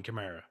Alvin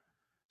Kamara.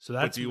 So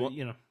that's you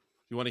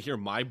want to hear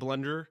my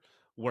blunder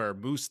where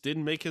Moose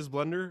didn't make his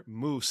blunder?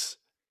 Moose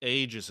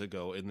ages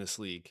ago in this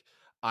league,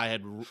 I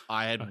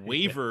had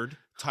wavered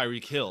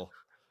Tyreek Hill,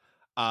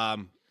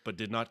 but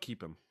did not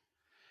keep him.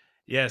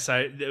 Yes,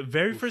 the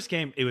very first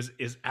game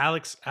is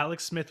Alex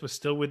Smith was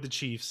still with the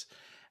Chiefs,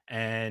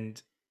 and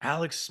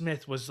Alex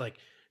Smith was like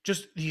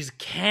just these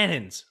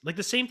cannons, like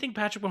the same thing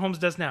Patrick Mahomes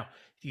does now.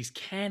 These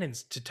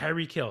cannons to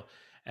Tyreek Hill,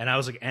 and I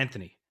was like,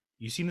 Anthony,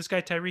 you seen this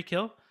guy Tyreek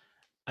Hill?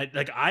 I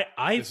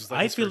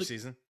feel like,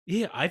 season.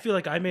 Yeah, I feel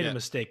like I made a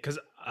mistake because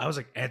I was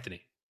like,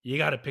 Anthony, you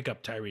got to pick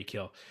up Tyreek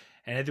Hill,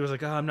 and Anthony was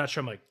like, oh, I'm not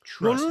sure. I'm like,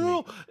 trust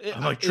me.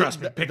 I'm like,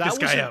 trust me, pick this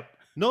guy up.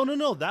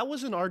 No. That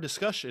wasn't our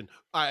discussion.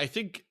 I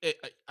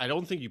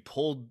don't think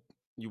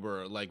you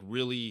were like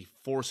really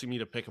forcing me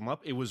to pick him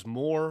up. It was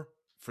more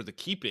for the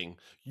keeping.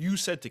 You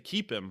said to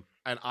keep him,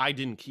 and I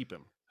didn't keep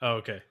him. Oh,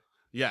 okay.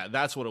 Yeah,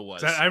 that's what it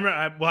was. I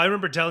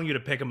remember telling you to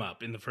pick him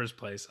up in the first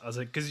place. I was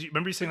like, because you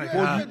remember you saying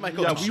like,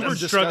 we were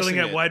struggling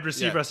at wide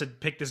receiver. I said,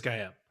 pick this guy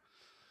up.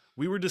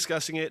 We were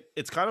discussing it.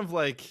 It's kind of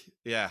like,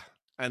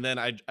 and then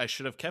I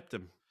should have kept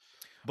him.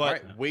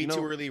 But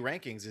too early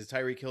rankings. Is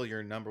Tyreek Hill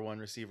your number 1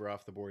 receiver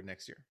off the board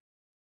next year?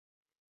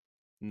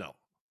 No.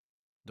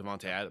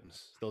 Devontae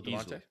Adams. Still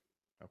Devontae? Easily.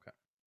 Okay.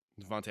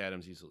 Devontae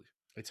Adams easily.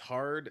 It's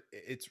hard.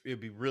 It'd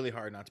be really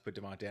hard not to put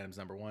Devontae Adams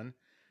number 1.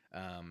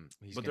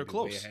 But they're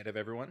close, way ahead of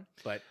everyone.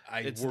 But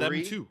it's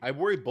them too. I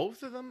worry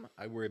both of them.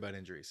 I worry about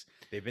injuries.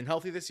 They've been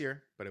healthy this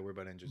year, but I worry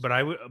about injuries. But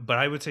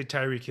I would say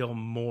Tyreek Hill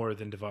more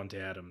than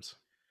Devontae Adams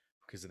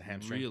because of the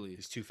hamstring. Really,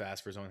 he's too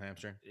fast for his own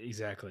hamstring.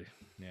 Exactly.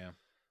 Yeah.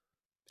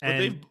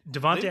 And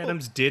Devontae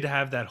Adams did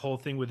have that whole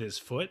thing with his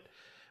foot,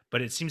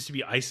 but it seems to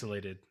be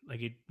isolated. Like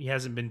he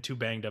hasn't been too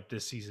banged up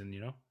this season,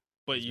 you know.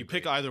 But you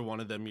pick either one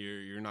of them,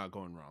 you're not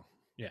going wrong.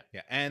 Yeah,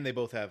 and they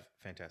both have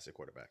fantastic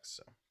quarterbacks.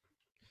 So,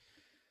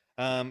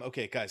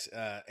 Okay, guys.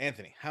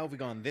 Anthony, how have we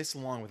gone this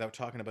long without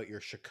talking about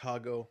your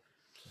Chicago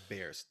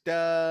Bears?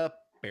 The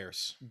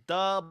Bears.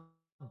 The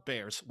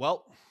Bears.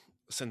 Well,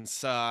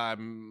 since I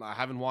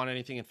haven't won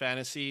anything in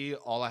fantasy,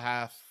 all I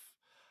have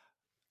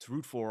to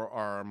root for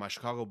are my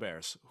Chicago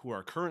Bears, who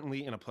are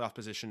currently in a playoff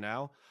position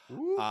now.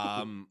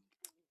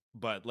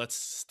 But let's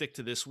stick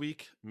to this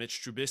week.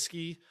 Mitch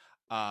Trubisky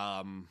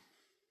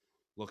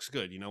looks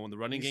good. When the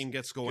running game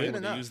gets going,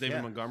 when they use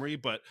David Montgomery.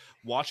 But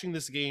watching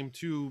this game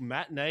too,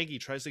 Matt Nagy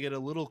tries to get a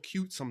little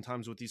cute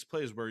sometimes with these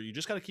plays where you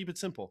just got to keep it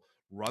simple.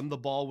 Run the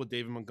ball with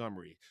David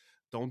Montgomery.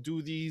 Don't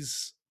do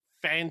these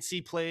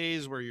fancy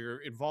plays where you're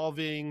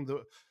involving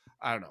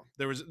I don't know.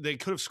 They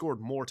could have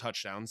scored more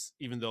touchdowns,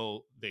 even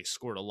though they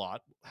scored a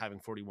lot, having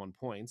 41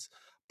 points.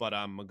 But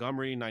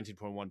Montgomery,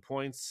 19.1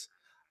 points.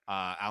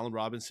 Allen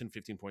Robinson,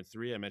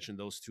 15.3. I mentioned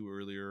those two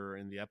earlier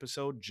in the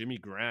episode. Jimmy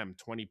Graham,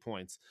 20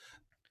 points.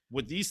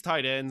 With these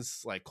tight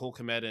ends like Cole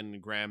Kmet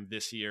and Graham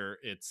this year,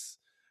 it's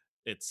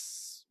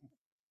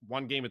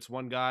one game it's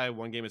one guy,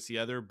 one game it's the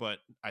other. But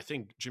I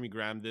think Jimmy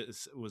Graham,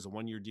 this was a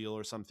 1-year deal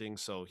or something,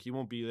 so he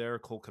won't be there.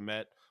 Cole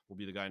Kmet will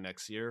be the guy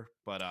next year.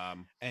 But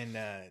and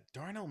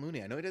Darnell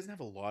Mooney, I know he doesn't have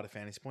a lot of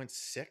fantasy points,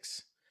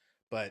 6,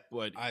 but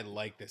I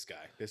like this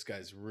guy. This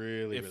guy's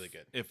really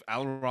good. If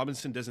Allen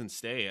Robinson doesn't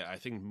stay, I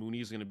think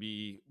Mooney's going to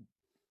be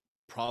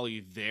probably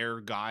their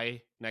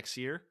guy next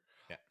year.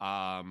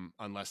 Yeah.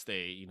 Unless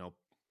they,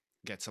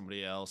 get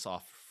somebody else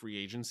off free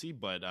agency,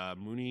 but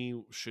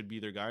Mooney should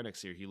be their guy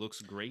next year. He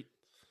looks great.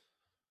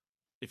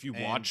 If you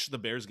watch the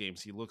Bears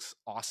games, he looks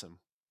awesome.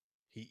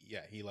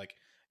 He like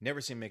never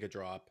seen him make a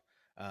drop.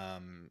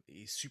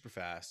 He's super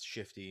fast,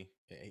 shifty.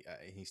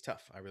 He's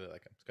tough. I really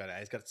like him.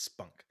 He's got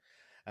spunk.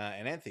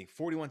 And Anthony,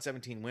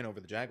 41-17 win over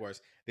the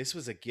Jaguars. This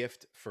was a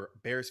gift for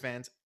Bears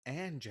fans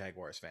and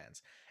Jaguars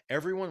fans.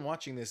 Everyone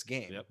watching this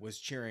game was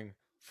cheering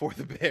for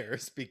the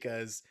Bears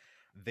because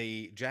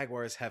the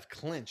Jaguars have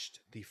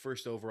clinched the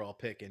first overall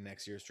pick in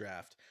next year's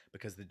draft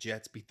because the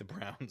Jets beat the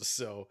Browns.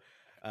 So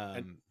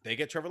they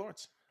get Trevor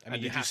Lawrence. I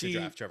mean, you have to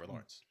draft Trevor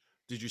Lawrence.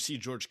 Did you see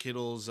George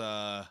Kittle's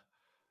what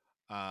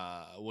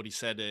he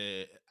said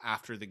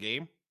after the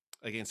game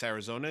against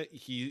Arizona?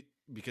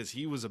 Because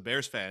he was a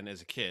Bears fan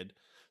as a kid.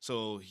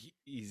 So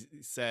he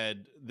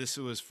said this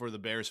was for the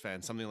Bears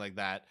fans, something like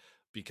that,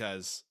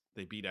 because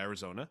they beat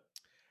Arizona,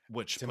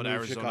 which put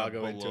Arizona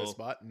Chicago below. Into a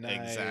spot.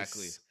 Nice.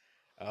 Exactly.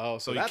 Oh,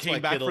 so that's why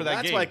Kittle.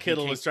 That's why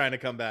Kittle was trying to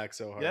come back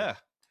so hard. Yeah,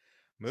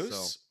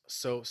 Moose.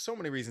 So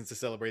many reasons to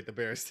celebrate the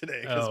Bears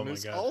today because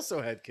Moose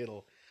also had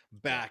Kittle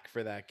back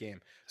for that game.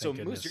 So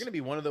Moose, you're going to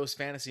be one of those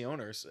fantasy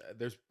owners.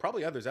 There's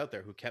probably others out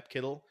there who kept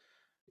Kittle,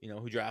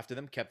 who drafted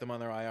them, kept them on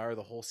their IR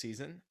the whole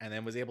season, and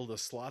then was able to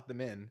slot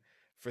them in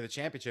for the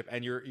championship.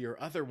 And your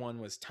other one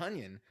was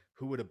Tunyon,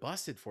 who would have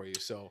busted for you.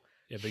 So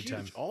big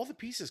time. All the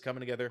pieces coming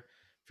together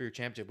for your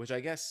championship, which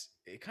I guess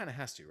it kind of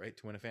has to, right,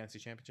 to win a fantasy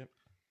championship.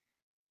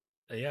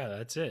 Yeah,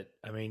 that's it.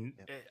 I mean,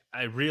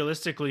 I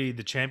realistically,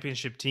 the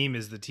championship team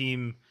is the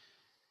team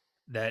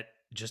that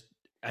just.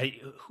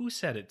 Who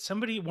said it?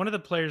 One of the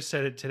players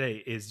said it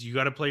today. Is you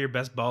got to play your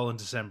best ball in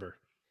December.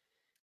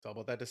 It's all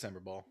about that December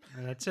ball,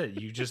 and that's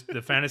it. You just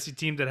the fantasy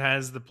team that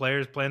has the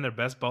players playing their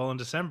best ball in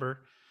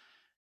December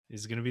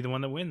is going to be the one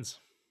that wins.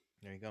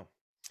 There you go.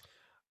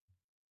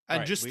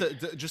 And just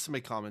to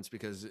make comments,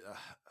 because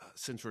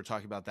since we're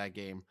talking about that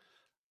game.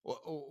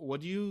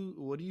 What do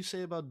you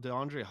say about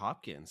DeAndre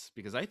Hopkins?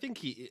 Because I think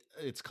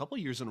it's a couple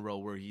years in a row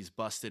where he's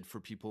busted for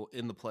people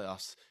in the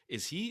playoffs.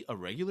 Is he a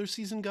regular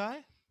season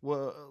guy?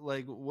 Well,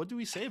 what do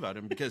we say about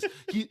him? Because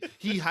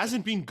he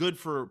hasn't been good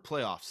for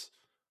playoffs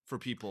for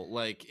people.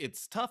 Like,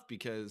 it's tough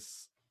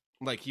because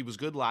he was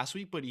good last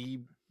week, but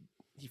he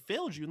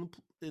failed you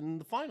in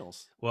the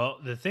finals. Well,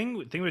 the thing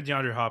with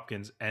DeAndre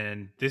Hopkins,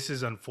 and this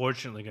is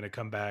unfortunately going to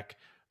come back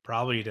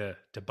probably to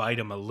bite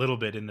him a little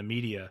bit in the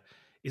media,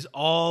 is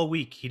all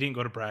week he didn't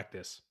go to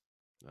practice.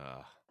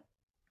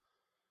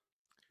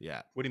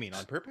 Yeah. What do you mean,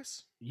 on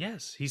purpose?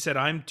 Yes. He said,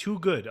 I'm too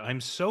good. I'm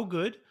so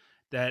good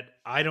that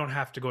I don't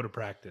have to go to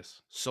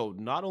practice. So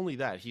not only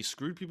that, he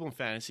screwed people in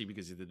fantasy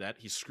because he did that.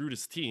 He screwed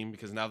his team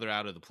because now they're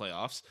out of the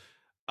playoffs.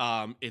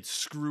 It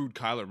screwed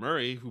Kyler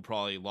Murray, who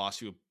probably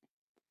lost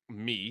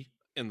me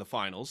in the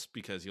finals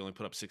because he only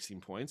put up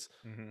 16 points.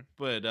 Mm-hmm.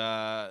 But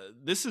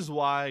this is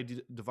why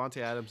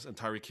Devontae Adams and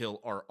Tyreek Hill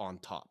are on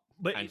top.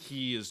 And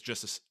he is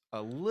just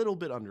a little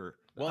bit under.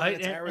 Well,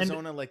 it's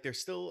Arizona. They're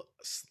still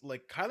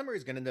Kyler Murray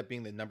is going to end up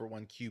being the number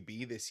 1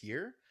 QB this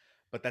year,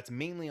 but that's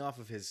mainly off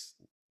of his,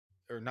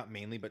 or not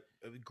mainly, but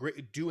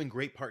due in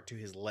great part to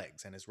his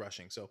legs and his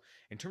rushing. So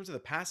in terms of the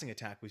passing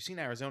attack, we've seen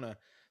Arizona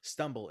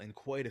stumble in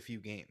quite a few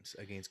games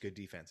against good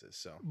defenses.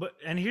 So,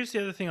 and here's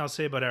the other thing I'll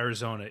say about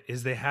Arizona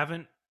is they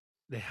haven't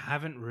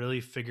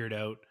really figured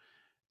out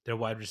their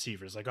wide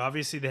receivers. Like,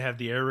 obviously they have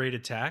the air raid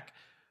attack,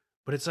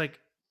 but it's like,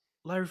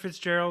 Larry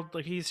Fitzgerald,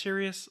 he's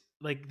serious.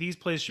 These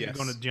plays should be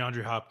going to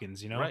DeAndre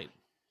Hopkins, Right.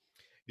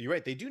 You're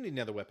right. They do need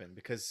another weapon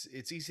because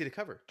it's easy to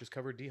cover. Just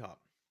cover D-Hop.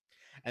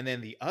 And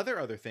then the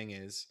other thing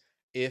is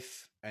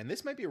and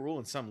this might be a rule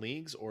in some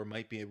leagues or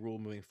might be a rule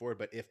moving forward,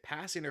 but if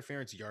pass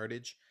interference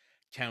yardage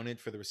counted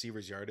for the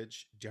receiver's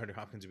yardage, DeAndre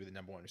Hopkins would be the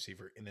number 1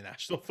 receiver in the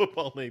National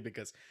Football League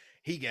because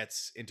he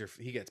gets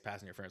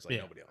pass interference like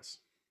nobody else.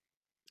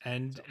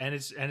 And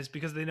it's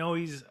because they know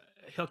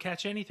he'll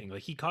catch anything.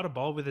 Like he caught a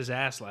ball with his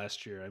ass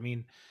last year. I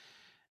mean,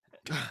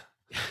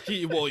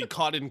 he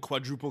caught in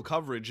quadruple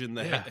coverage in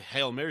the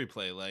Hail Mary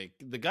play. Like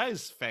the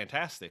guy's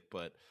fantastic,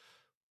 but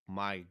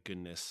my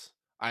goodness.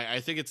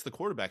 I think it's the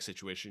quarterback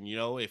situation. You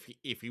know, if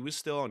he was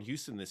still on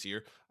Houston this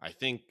year, I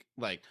think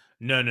like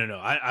no.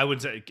 I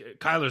would say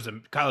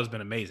Kyler's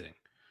been amazing.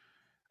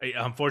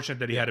 I'm fortunate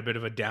that he had a bit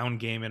of a down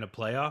game in a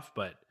playoff,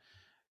 but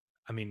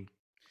I mean,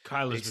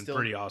 Kyler's been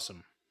pretty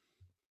awesome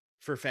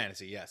for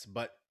fantasy, yes,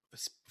 but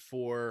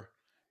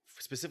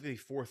specifically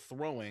for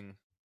throwing,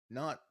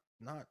 not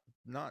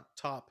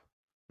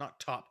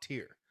top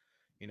tier.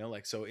 You know,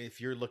 like, so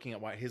if you're looking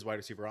at his wide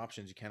receiver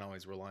options, you can't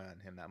always rely on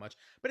him that much.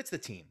 But it's the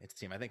team.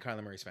 I think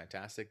Kyler Murray's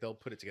fantastic. They'll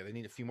put it together. They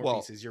need a few more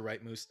pieces. You're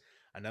right, Moose.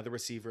 Another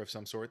receiver of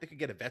some sort. They could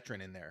get a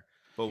veteran in there.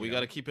 But we got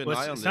to keep an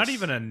eye on this. It's not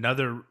even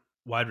another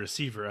wide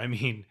receiver. I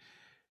mean,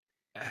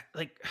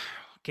 like,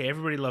 okay,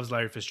 everybody loves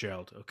Larry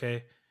Fitzgerald,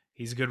 okay?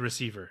 He's a good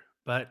receiver.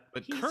 But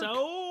he's Kirk,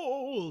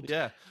 old.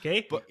 Yeah.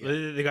 Okay? But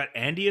they got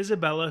Andy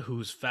Isabella,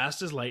 who's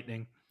fast as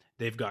lightning.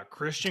 They've got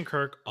Christian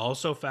Kirk,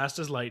 also fast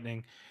as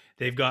lightning.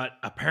 They've got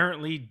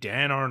apparently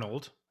Dan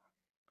Arnold,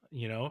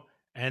 you know,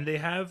 and they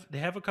have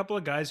a couple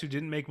of guys who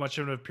didn't make much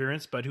of an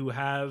appearance, but who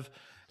have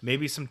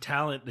maybe some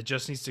talent that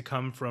just needs to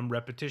come from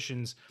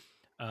repetitions.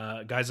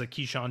 Guys like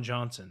Keyshawn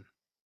Johnson,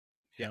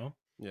 you know?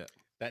 Yeah.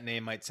 That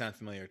name might sound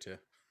familiar to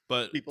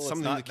but people. It's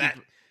not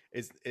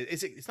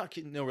it's not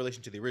no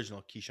relation to the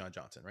original Keyshawn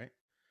Johnson, right?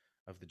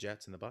 Of the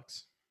Jets and the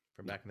Bucks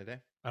from back in the day.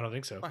 I don't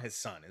think so. Not his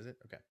son, is it?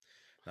 Okay.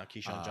 Not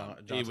Keyshawn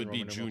Johnson. It would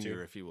be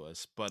Junior if he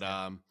was, but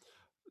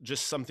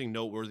just something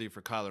noteworthy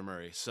for Kyler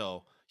Murray.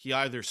 So he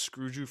either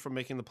screwed you from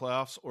making the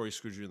playoffs or he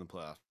screwed you in the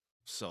playoffs.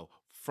 So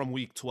from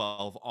week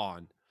 12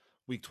 on,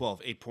 week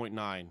 12,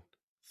 8.9,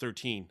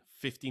 13,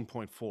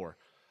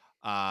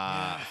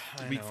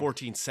 15.4, week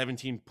 14,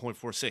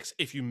 17.46.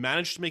 If you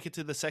manage to make it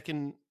to the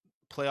second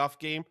playoff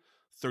game,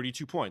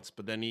 32 points,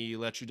 but then he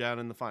let you down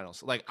in the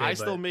finals. Like, okay, I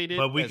still made it.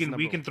 But we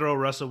can throw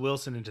Russell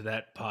Wilson into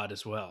that pod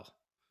as well.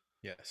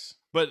 Yes.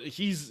 But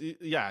he's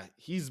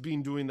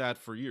been doing that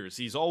for years.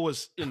 He's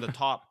always in the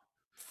top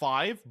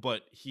 5,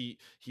 but he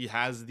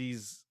has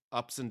these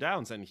ups and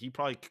downs, and he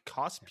probably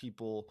cost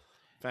people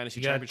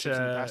fantasy championships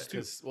in the past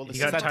too. Well, the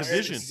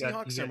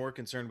Seahawks are more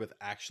concerned with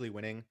actually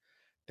winning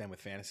than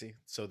with fantasy.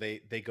 So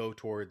they go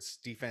towards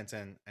defense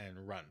and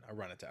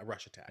a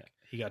rush attack.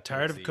 He got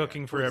tired of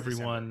cooking for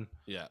everyone.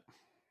 Yeah.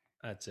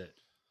 That's it.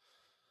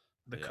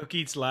 The cook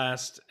eats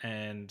last,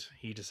 and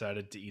he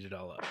decided to eat it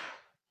all up.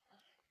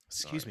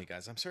 Excuse me,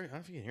 guys. I'm sorry. I don't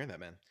know if you can hear that,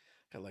 man.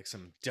 Got like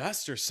some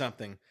dust or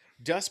something.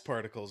 Dust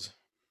particles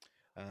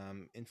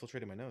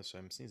infiltrating my nose, so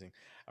I'm sneezing.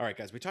 All right,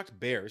 guys. We talked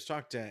Bears.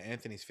 Talked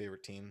Anthony's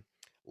favorite team.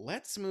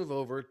 Let's move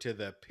over to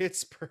the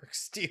Pittsburgh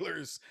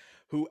Steelers,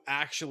 who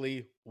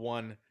actually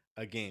won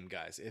a game,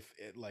 guys.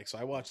 So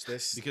I watched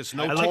this because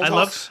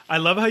I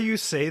love how you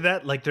say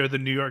that like they're the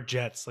New York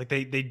Jets. Like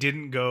they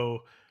didn't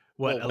go.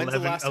 What, when's the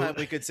last time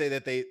we could say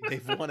that they've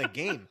won a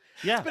game?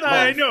 Yeah,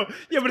 I know.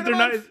 Yeah, but they're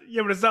not.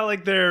 Yeah, but it's not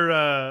like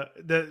they're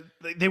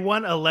they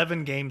won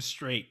 11 games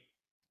straight.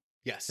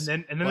 Yes,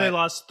 and then they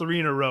lost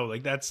 3 in a row.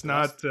 Like that's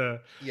not.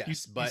 Yes, you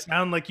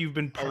sound like you've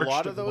been parched a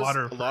lot of those.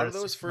 Water a lot of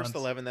those first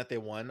 11 that they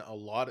won.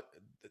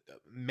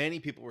 Many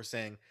people were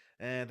saying,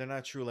 they're not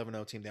a true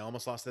 11-0 team. They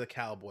almost lost to the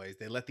Cowboys.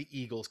 They let the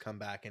Eagles come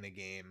back in a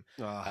game.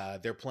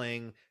 They're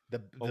playing the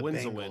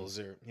Bengals,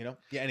 or anyways.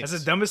 That's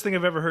the dumbest thing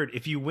I've ever heard.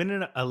 If you win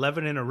an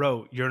 11 in a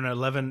row, you're an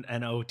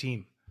 11-0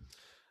 team.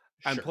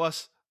 And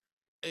plus,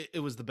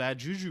 it was the bad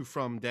juju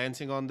from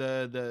dancing on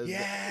the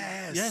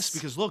yes,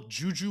 because look,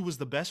 Juju was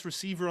the best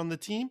receiver on the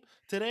team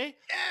today.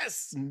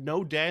 Yes,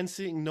 no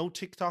dancing, no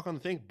TikTok on the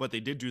thing, but they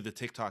did do the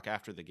TikTok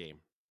after the game.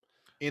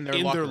 In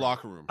their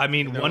locker room. I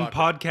mean, one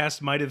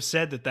podcast might have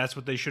said that that's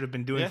what they should have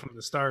been doing from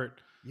the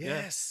start.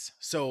 Yes. Yeah.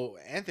 So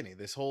Anthony,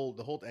 the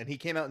whole, and he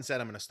came out and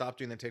said, "I'm going to stop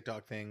doing the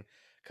TikTok thing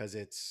because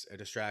it's a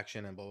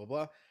distraction and blah blah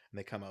blah." And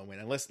they come out and win.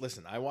 And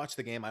listen, I watched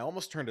the game. I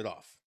almost turned it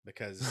off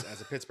because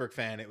as a Pittsburgh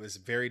fan, it was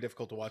very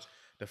difficult to watch.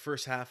 The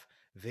first half,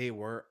 they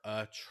were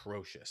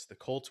atrocious. The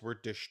Colts were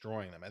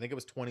destroying them. I think it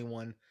was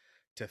 21-3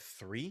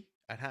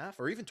 at half,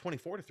 or even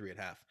 24-3 at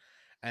half.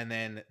 And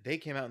then they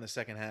came out in the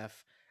second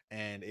half.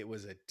 And it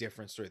was a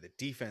different story. The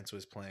defense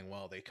was playing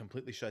well. They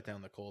completely shut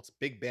down the Colts.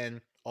 Big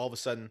Ben all of a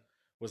sudden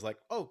was like,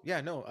 "Oh, yeah,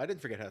 no, I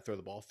didn't forget how to throw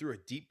the ball." Threw a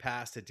deep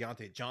pass to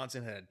Deontay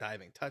Johnson, had a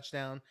diving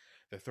touchdown.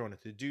 They're throwing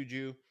it to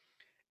Juju.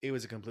 It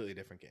was a completely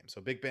different game. So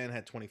Big Ben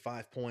had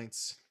 25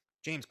 points.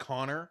 James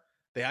Conner,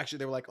 they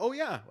were like, "Oh,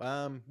 yeah,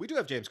 we do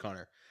have James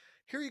Conner.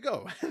 Here you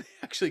go." They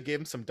actually gave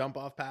him some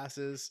dump-off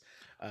passes,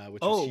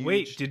 which was huge.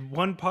 Wait, did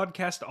one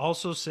podcast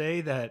also say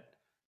that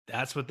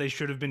that's what they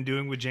should have been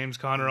doing with James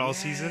Conner all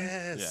season?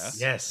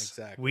 Yes,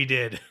 exactly. We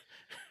did.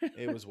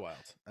 It was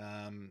wild.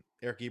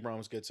 Eric Ebron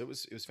was good, so it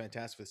was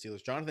fantastic for the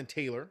Steelers. Jonathan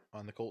Taylor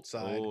on the Colts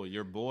side. Oh,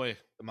 your boy.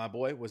 My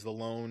boy was the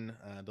lone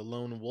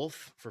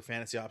wolf for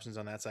fantasy options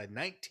on that side.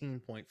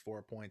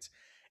 19.4 points,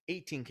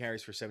 18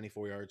 carries for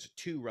 74 yards,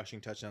 2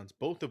 rushing touchdowns,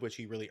 both of which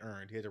he really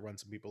earned. He had to run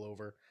some people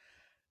over.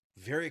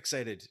 Very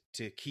excited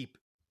to keep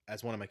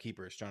as one of my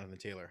keepers, Jonathan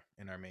Taylor,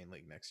 in our main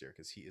league next year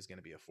because he is going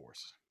to be a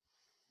force.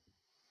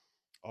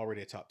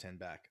 Already a top 10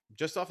 back.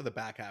 Just off of the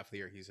back half of the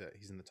year, he's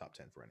in the top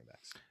 10 for running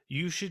backs.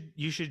 You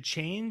should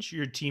change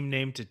your team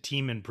name to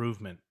Team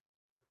Improvement.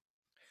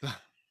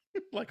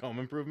 Like Home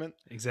Improvement?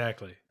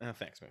 Exactly.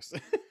 Thanks, Moose.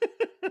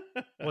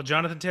 Well,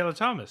 Jonathan Taylor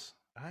Thomas.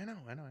 I know.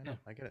 Yeah.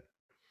 I get it.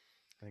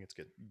 I think it's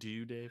good. Do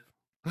you, Dave?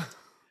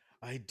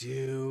 I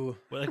do.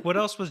 Well, like, what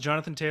else was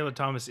Jonathan Taylor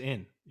Thomas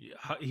in?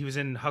 He was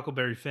in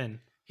Huckleberry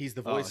Finn. He's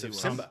the voice of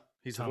Simba.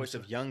 He's the voice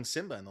of young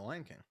Simba in The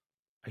Lion King.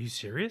 Are you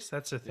serious?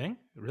 That's a thing?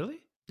 Really?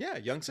 Yeah,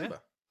 young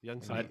Simba. Yeah.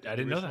 Young Simba. Simba. I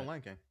didn't know that.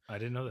 Lion King. I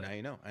didn't know that. Now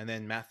you know. And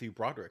then Matthew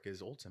Broderick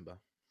is old Simba.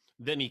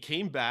 Then he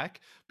came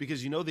back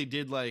because they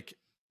did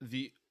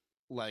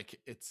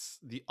it's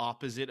the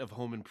opposite of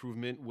Home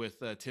Improvement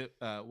with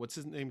what's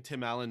his name,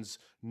 Tim Allen's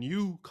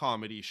new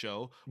comedy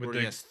show where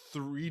he has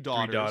 3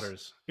 daughters. 3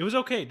 daughters. It was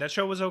okay. That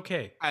show was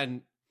okay.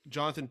 And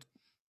Jonathan,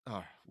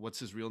 what's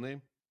his real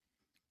name?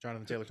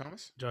 Jonathan Taylor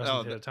Thomas.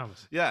 Jonathan Taylor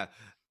Thomas. Yeah,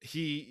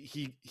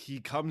 he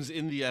comes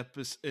in the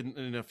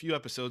in a few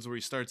episodes where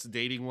he starts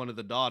dating one of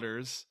the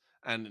daughters,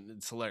 and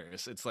it's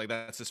hilarious. It's like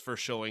that's his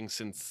first showing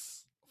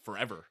since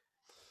forever.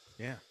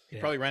 Yeah, he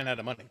probably ran out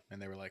of money, and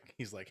they were like,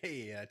 he's like,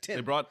 hey, Tim,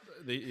 they brought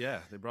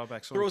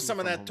back throw some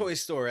of that Toy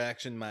Story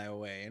action my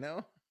way,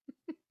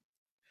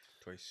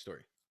 Toy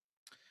Story,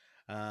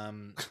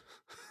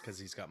 because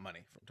he's got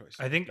money from Toy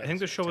Story. I think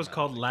the show was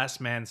called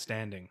Last Man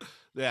Standing.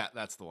 Yeah,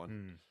 that's the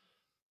one.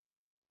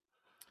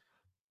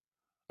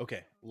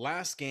 Okay,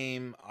 last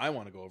game I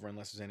want to go over,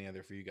 unless there's any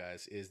other for you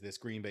guys, is this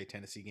Green Bay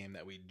Tennessee game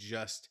that we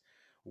just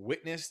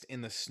witnessed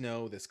in the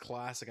snow. This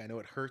classic. I know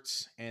it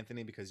hurts,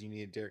 Anthony, because you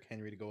needed Derrick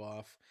Henry to go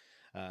off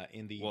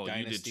in the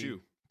dynasty. You did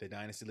too. The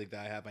dynasty league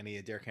that I have. I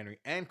needed Derrick Henry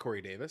and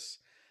Corey Davis,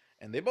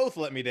 and they both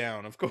let me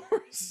down, of course.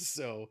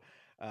 So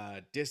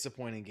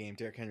disappointing game.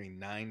 Derrick Henry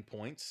 9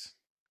 points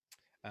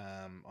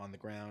on the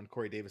ground.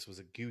 Corey Davis was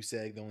a goose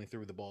egg. They only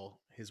threw the ball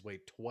his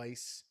way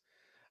twice.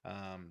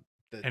 And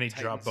he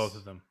dropped both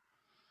of them.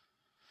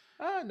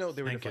 No,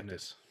 they were Thank deflected.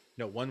 goodness.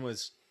 No, one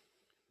was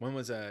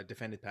a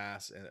defended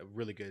pass,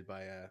 really good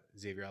by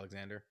Zaire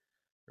Alexander,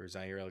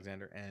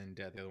 and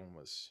the other one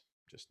was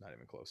just not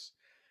even close.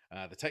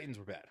 The Titans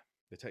were bad.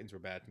 The Titans were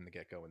bad from the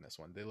get-go in this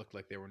one. They looked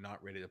like they were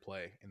not ready to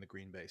play in the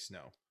Green Bay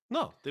snow.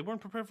 No, they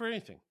weren't prepared for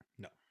anything.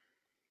 No,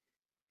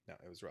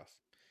 it was rough.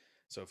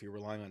 So if you're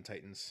relying on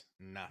Titans,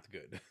 not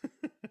good.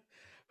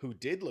 Who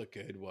did look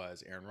good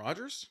was Aaron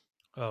Rodgers.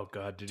 Oh,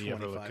 God, did he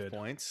ever look good? 25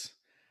 points.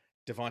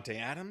 Devontae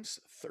Adams,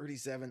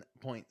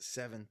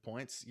 37.7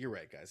 points. You're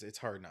right, guys. It's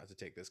hard not to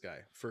take this guy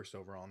first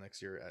overall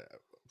next year.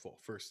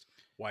 First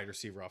wide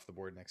receiver off the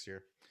board next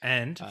year.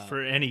 And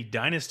for any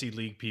Dynasty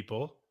League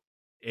people,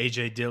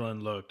 A.J.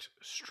 Dillon looked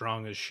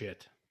strong as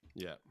shit.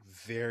 Yeah.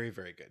 Very,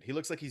 very good. He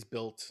looks like he's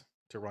built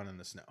to run in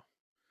the snow.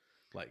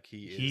 Like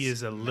he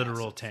is a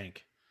literal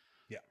tank.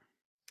 Yeah.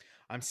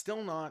 I'm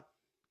still not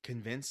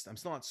convinced. I'm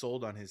still not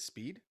sold on his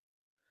speed.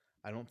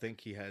 I don't think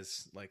he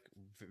has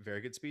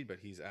very good speed, but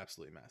he's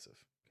absolutely massive.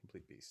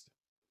 Complete beast.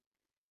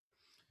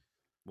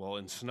 Well,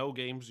 in snow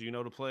games,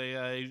 to play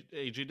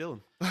A.J.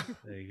 Dillon.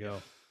 There you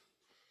go.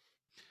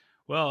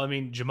 Well, I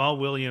mean, Jamal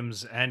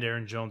Williams and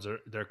Aaron Jones,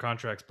 their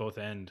contracts both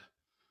end.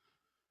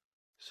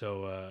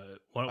 So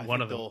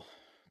one of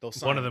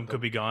them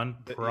could be gone.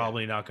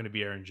 Probably not going to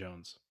be Aaron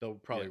Jones. They'll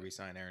probably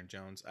re-sign Aaron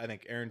Jones. I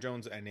think Aaron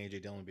Jones and A.J.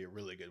 Dillon would be a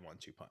really good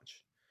 1-2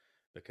 punch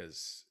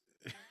because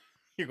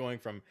you're going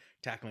from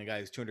tackling a guy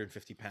who's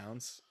 250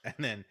 pounds and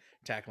then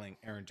tackling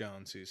Aaron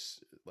Jones, who's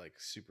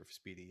super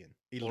speedy and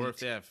elite. Or if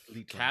they have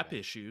cap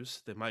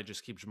issues, they might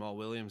just keep Jamal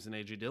Williams and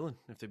A.J. Dillon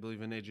if they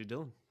believe in A.J.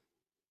 Dillon.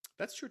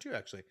 That's true too,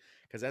 actually,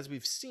 because as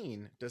we've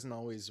seen, it doesn't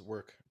always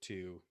work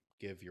to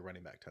give your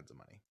running back tons of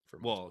money for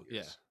multiple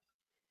years.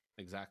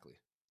 Yeah, exactly.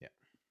 Yeah,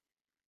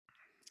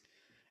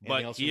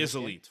 but he is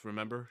elite.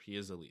 Remember, he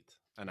is elite,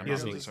 and I'm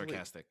not being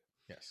sarcastic.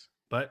 Yes.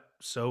 But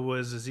so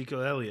was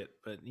Ezekiel Elliott.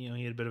 But, he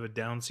had a bit of a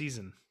down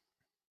season.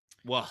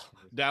 Well,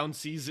 down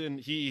season.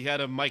 He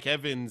had a Mike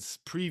Evans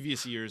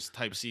previous year's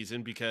type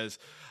season because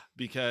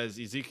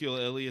Ezekiel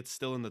Elliott's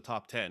still in the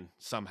top 10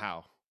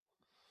 somehow.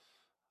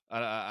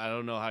 I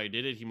don't know how he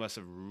did it. He must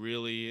have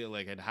really,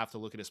 I'd have to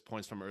look at his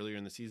points from earlier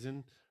in the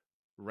season.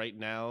 Right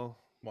now.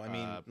 Well, I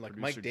mean,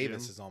 Mike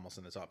Davis is almost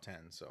in the top 10,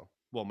 so.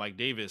 Well, Mike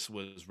Davis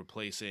was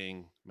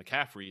replacing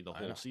McCaffrey the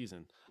whole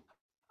season.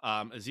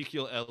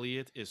 Ezekiel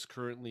Elliott is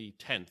currently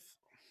 10th,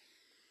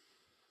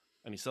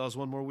 and he still has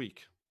one more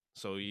week,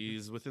 so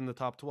he's within the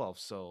top 12.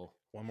 So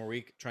one more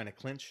week trying to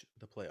clinch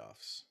the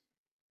playoffs.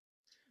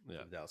 Yeah,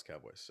 for the Dallas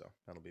Cowboys. So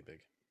that'll be big.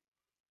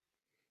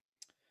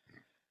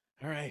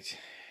 All right.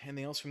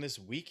 Anything else from this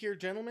week here,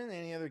 gentlemen?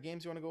 Any other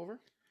games you want to go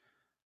over?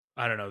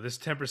 I don't know. This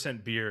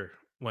 10% beer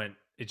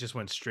just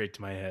went straight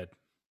to my head.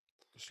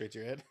 straight to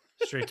your head.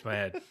 Straight to my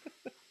head.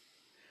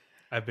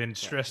 I've been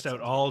stressed out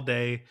all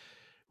day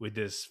with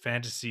this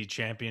fantasy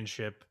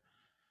championship,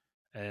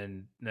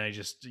 and then I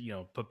just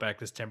put back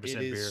this 10%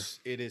 beer.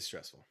 It is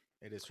stressful.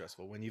 It is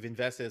stressful when you've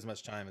invested as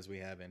much time as we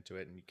have into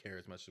it, and you care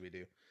as much as we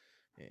do.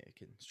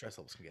 Stress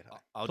levels can get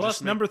high.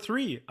 Plus number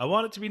 3. I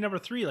want it to be number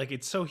 3. Like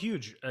it's so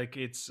huge. Like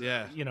it's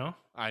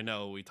I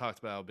know we talked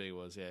about how big it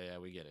was. Yeah,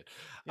 we get it.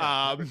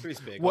 Number 3's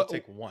big. I'll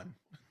take 1.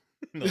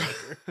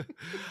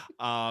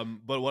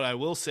 But what I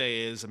will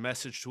say is a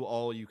message to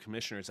all you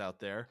commissioners out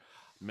there: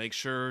 make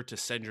sure to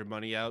send your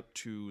money out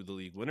to the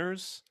league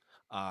winners.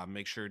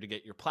 Make sure to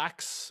get your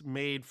plaques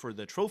made for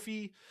the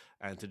trophy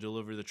and to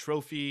deliver the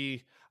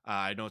trophy.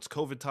 I know it's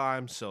COVID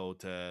time, so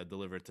to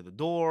deliver it to the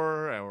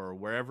door or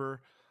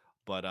wherever.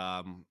 But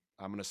I'm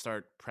going to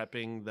start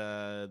prepping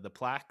the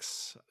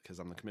plaques because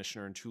I'm the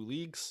commissioner in 2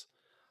 leagues.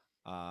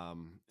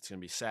 It's going to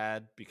be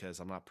sad because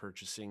I'm not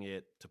purchasing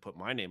it to put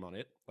my name on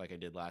it like I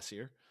did last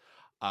year.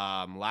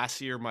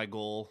 Last year, my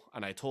goal,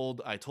 and I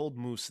told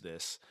Moose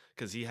this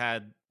because he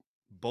had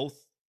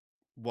both.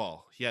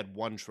 Well, he had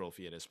 1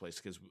 trophy at his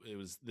place because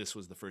this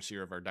was the first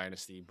year of our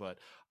dynasty. But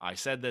I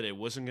said that it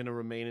wasn't going to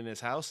remain in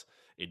his house.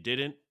 It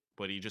didn't,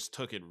 but he just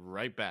took it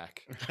right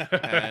back.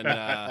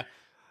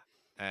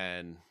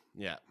 And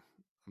yeah,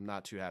 I'm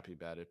not too happy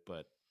about it.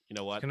 But you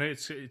know what?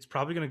 It's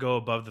probably going to go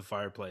above the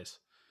fireplace.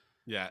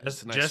 Yeah,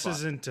 it's a nice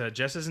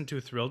Jess isn't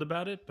too thrilled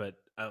about it, but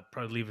I'll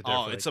probably leave it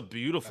there. It's a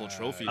beautiful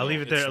trophy. I'll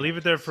leave it there. I'll leave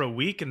it there for a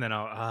week, and then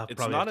I'll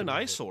it's not an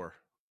eyesore.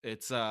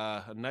 It's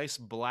a nice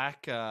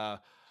black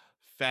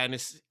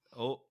fantasy.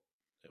 Oh,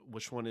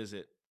 which one is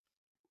it?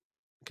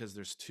 Because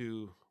there's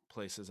 2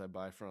 places I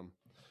buy from.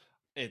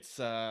 It's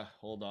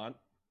hold on.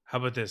 How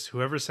about this?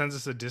 Whoever sends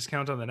us a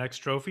discount on the next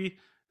trophy,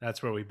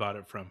 that's where we bought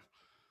it from.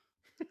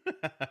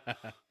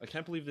 I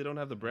can't believe they don't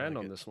have the brand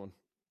on this one.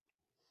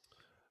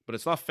 But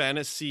it's not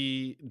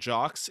Fantasy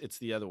Jocks. It's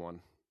the other one.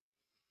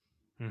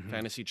 Mm-hmm.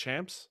 Fantasy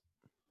Champs.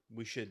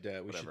 We should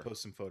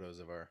post some photos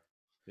of our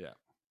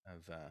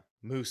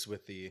Moose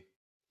with the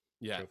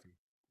trophy.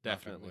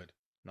 Definitely.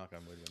 Knock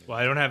on wood. Well,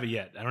 I don't have it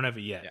yet.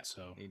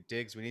 So we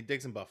need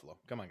Diggs in Buffalo.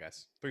 Come on,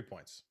 guys. 3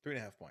 points.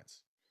 3.5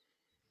 points.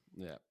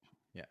 Yeah.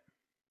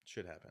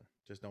 Should happen.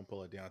 Just don't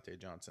pull a Deontay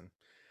Johnson.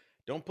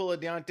 Don't pull a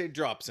Deontay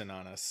Dropson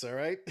on us. All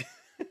right.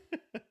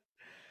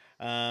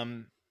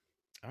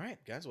 All right,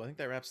 guys. Well, I think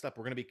that wraps it up.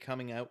 We're going to be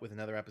coming out with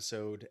another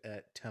episode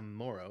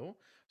tomorrow.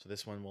 So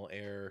this one will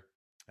air,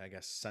 I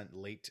guess,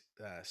 late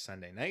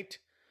Sunday night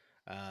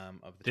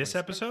of the this 27th.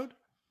 episode.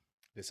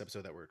 This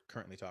episode that we're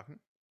currently talking.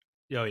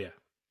 Oh yeah.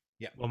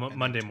 Yeah. Well,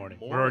 Monday morning.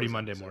 We're already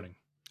Monday morning.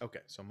 Okay,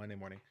 so Monday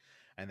morning,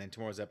 and then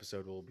tomorrow's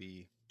episode will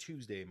be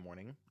Tuesday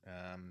morning,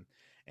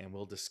 and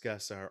we'll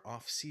discuss our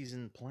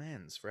off-season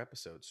plans for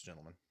episodes,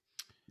 gentlemen.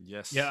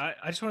 Yes. Yeah,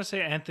 I just want to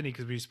say, Anthony,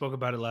 because we spoke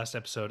about it last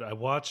episode. I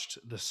watched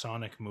the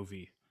Sonic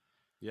movie.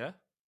 Yeah.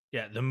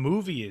 Yeah, the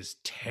movie is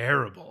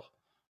terrible,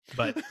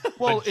 but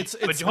it's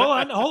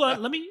hold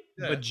on. Let me.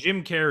 Yeah. But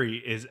Jim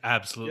Carrey is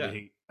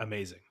absolutely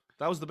amazing.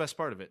 That was the best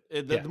part of it.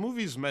 The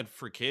movie's meant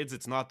for kids.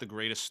 It's not the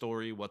greatest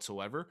story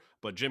whatsoever,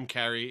 but Jim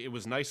Carrey, it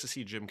was nice to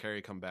see Jim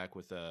Carrey come back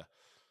with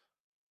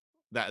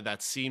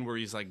that scene where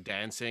he's like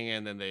dancing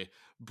and then they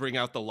bring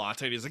out the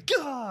latte and he's like,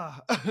 Gah!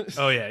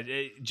 Oh yeah.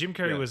 Jim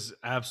Carrey was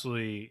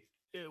absolutely,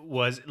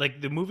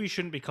 the movie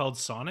shouldn't be called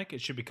Sonic. It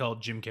should be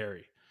called Jim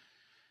Carrey.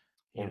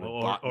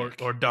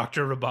 Or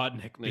Dr.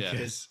 Robotnik,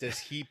 because does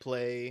he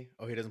play?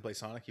 Oh, he doesn't play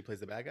Sonic. He plays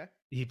the bad guy.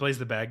 He plays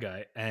the bad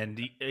guy, and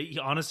he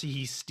honestly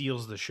he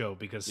steals the show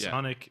because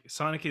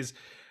Sonic is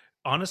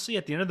honestly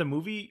at the end of the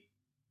movie,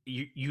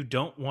 you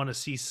don't want to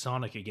see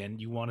Sonic again.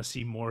 You want to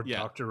see more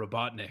Dr.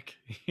 Robotnik.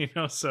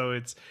 So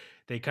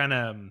they kind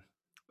of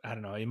I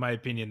don't know. In my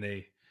opinion,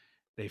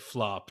 they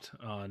flopped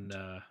on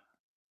the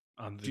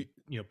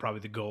probably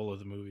the goal of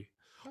the movie.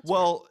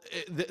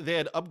 They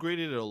had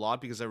upgraded it a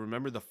lot because I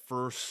remember the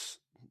first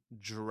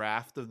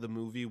draft of the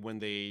movie when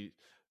they,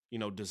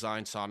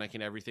 designed Sonic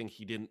and everything.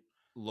 He didn't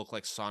look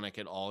like Sonic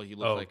at all. He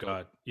looked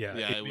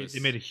they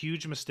made a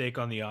huge mistake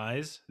on the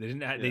eyes. They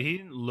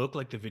didn't look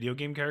like the video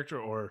game character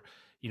or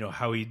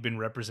how he'd been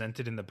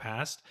represented in the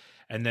past.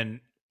 And then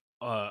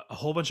a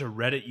whole bunch of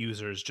Reddit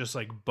users just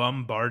like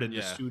bombarded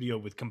the studio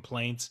with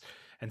complaints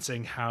and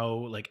saying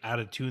how like out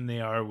of tune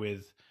they are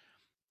with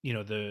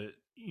the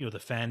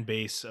fan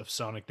base of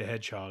Sonic the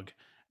Hedgehog,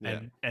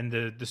 and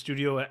the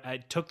studio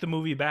took the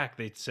movie back.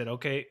 They said,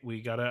 okay,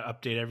 we got to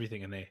update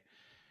everything. And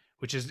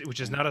which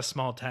is not a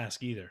small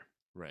task either.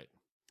 Right.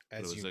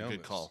 It was a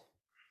good call.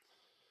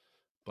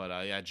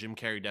 But Jim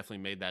Carrey definitely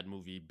made that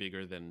movie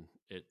bigger than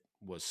it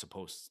was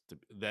supposed to,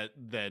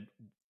 that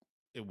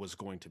it was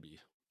going to be.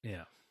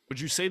 Yeah. Would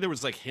you say there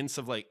was like hints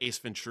of like Ace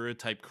Ventura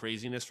type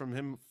craziness from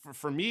him?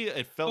 For me,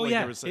 it felt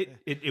there was.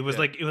 It was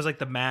like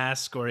The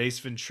Mask or Ace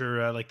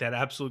Ventura, like that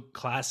absolute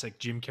classic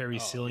Jim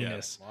Carrey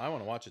silliness. Yeah. Well, I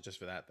want to watch it just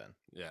for that then.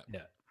 Yeah.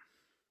 Yeah.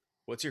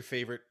 What's your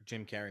favorite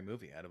Jim Carrey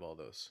movie out of all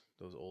those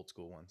old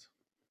school ones?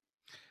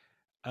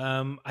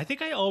 I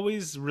think I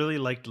always really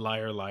liked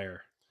Liar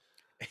Liar.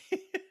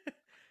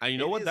 And you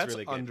know what? That's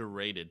really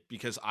underrated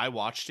because I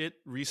watched it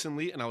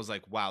recently and I was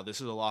like, wow, this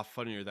is a lot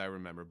funnier than I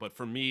remember. But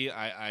for me,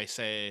 I'd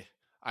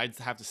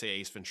have to say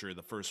Ace Ventura,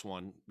 the first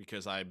one,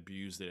 because I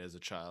abused it as a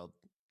child.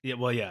 Yeah,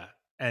 well, yeah.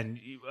 And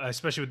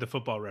especially with the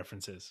football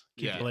references.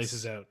 Keep the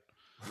laces out.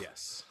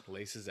 Yes,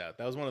 Laces Out.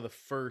 That was one of the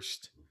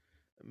first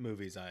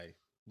movies I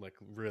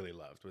really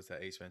loved, was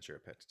that Ace Ventura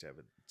Pet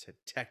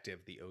Detective,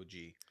 the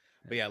OG.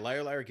 But yeah,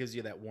 Liar Liar gives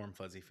you that warm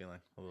fuzzy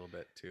feeling a little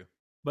bit too.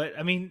 But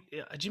I mean,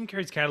 Jim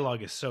Carrey's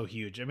catalog is so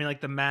huge. I mean,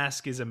 like The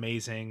Mask is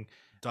amazing.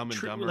 Dumb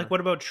and Dumber. Like, what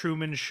about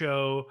Truman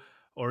Show,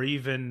 or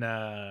even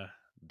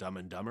Dumb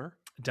and Dumber?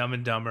 Dumb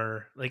and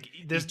Dumber. Like,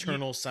 there's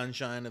Eternal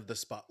Sunshine of the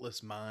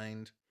Spotless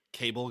Mind.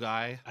 Cable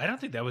Guy. I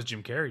don't think that was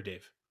Jim Carrey,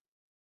 Dave.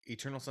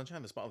 Eternal Sunshine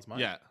of the Spotless Mind.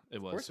 Yeah,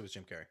 it was. Of course, it was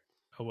Jim Carrey.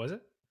 Oh, was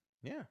it?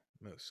 Yeah,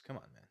 Moose. Come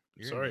on, man.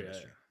 You're Sorry,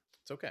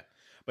 it's okay.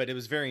 But it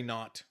was very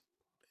not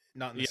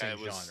in the same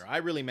genre. I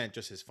really meant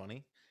just his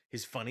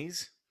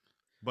funnies.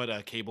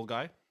 But Cable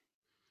Guy.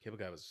 Cable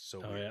Guy was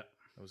so weird. Yeah.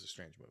 That was a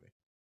strange movie,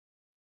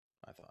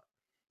 I thought.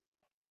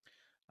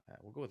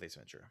 We'll go with Ace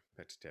Ventura,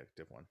 Pet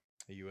Detective one.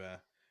 Are you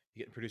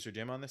getting producer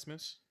Jim on this,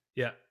 Moose?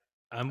 Yeah.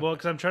 Well,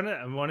 because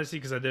I want to see,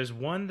 because there's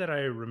one that I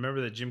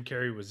remember that Jim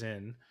Carrey was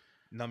in.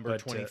 Number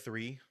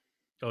 23.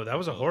 That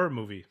was a horror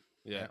movie.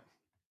 Yeah.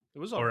 It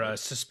was a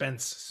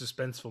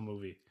suspenseful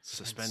movie.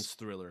 Suspense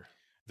thriller.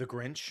 The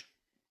Grinch.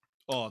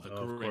 Oh, The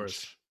Grinch. Of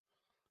course.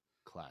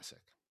 Classic.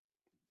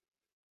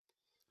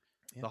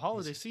 Yeah, the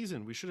holiday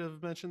season. We should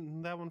have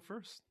mentioned that one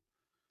first.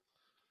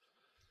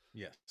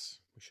 Yes,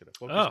 we should have.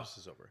 Well, Christmas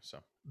is over, so.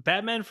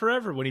 Batman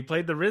Forever, when he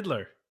played the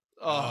Riddler.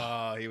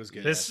 Oh, he was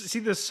good. See,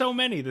 there's so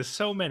many.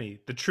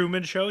 The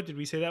Truman Show. Did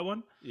we say that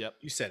one? Yep.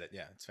 You said it.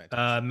 Yeah, it's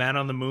fantastic. Man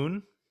on the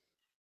Moon.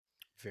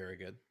 Very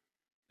good.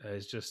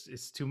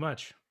 It's too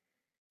much.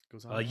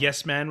 Goes on.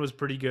 Yes Man was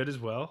pretty good as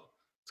well.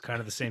 It's kind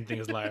of the same thing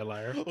as Liar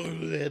Liar.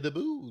 The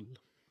Moon.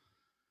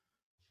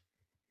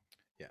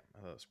 Yeah,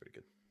 I thought it was pretty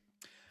good.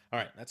 All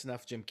right, that's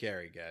enough Jim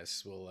Carrey,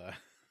 guys.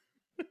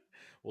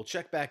 We'll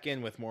check back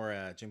in with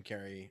more Jim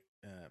Carrey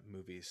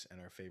movies and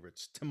our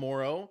favorites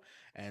tomorrow,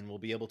 and we'll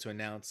be able to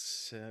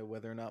announce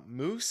whether or not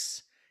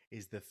Moose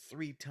is the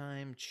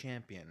 3-time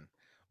champion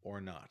or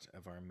not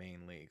of our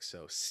main league.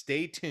 So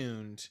stay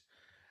tuned.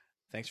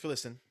 Thanks for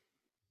listening.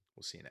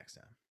 We'll see you next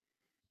time.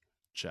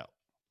 Ciao.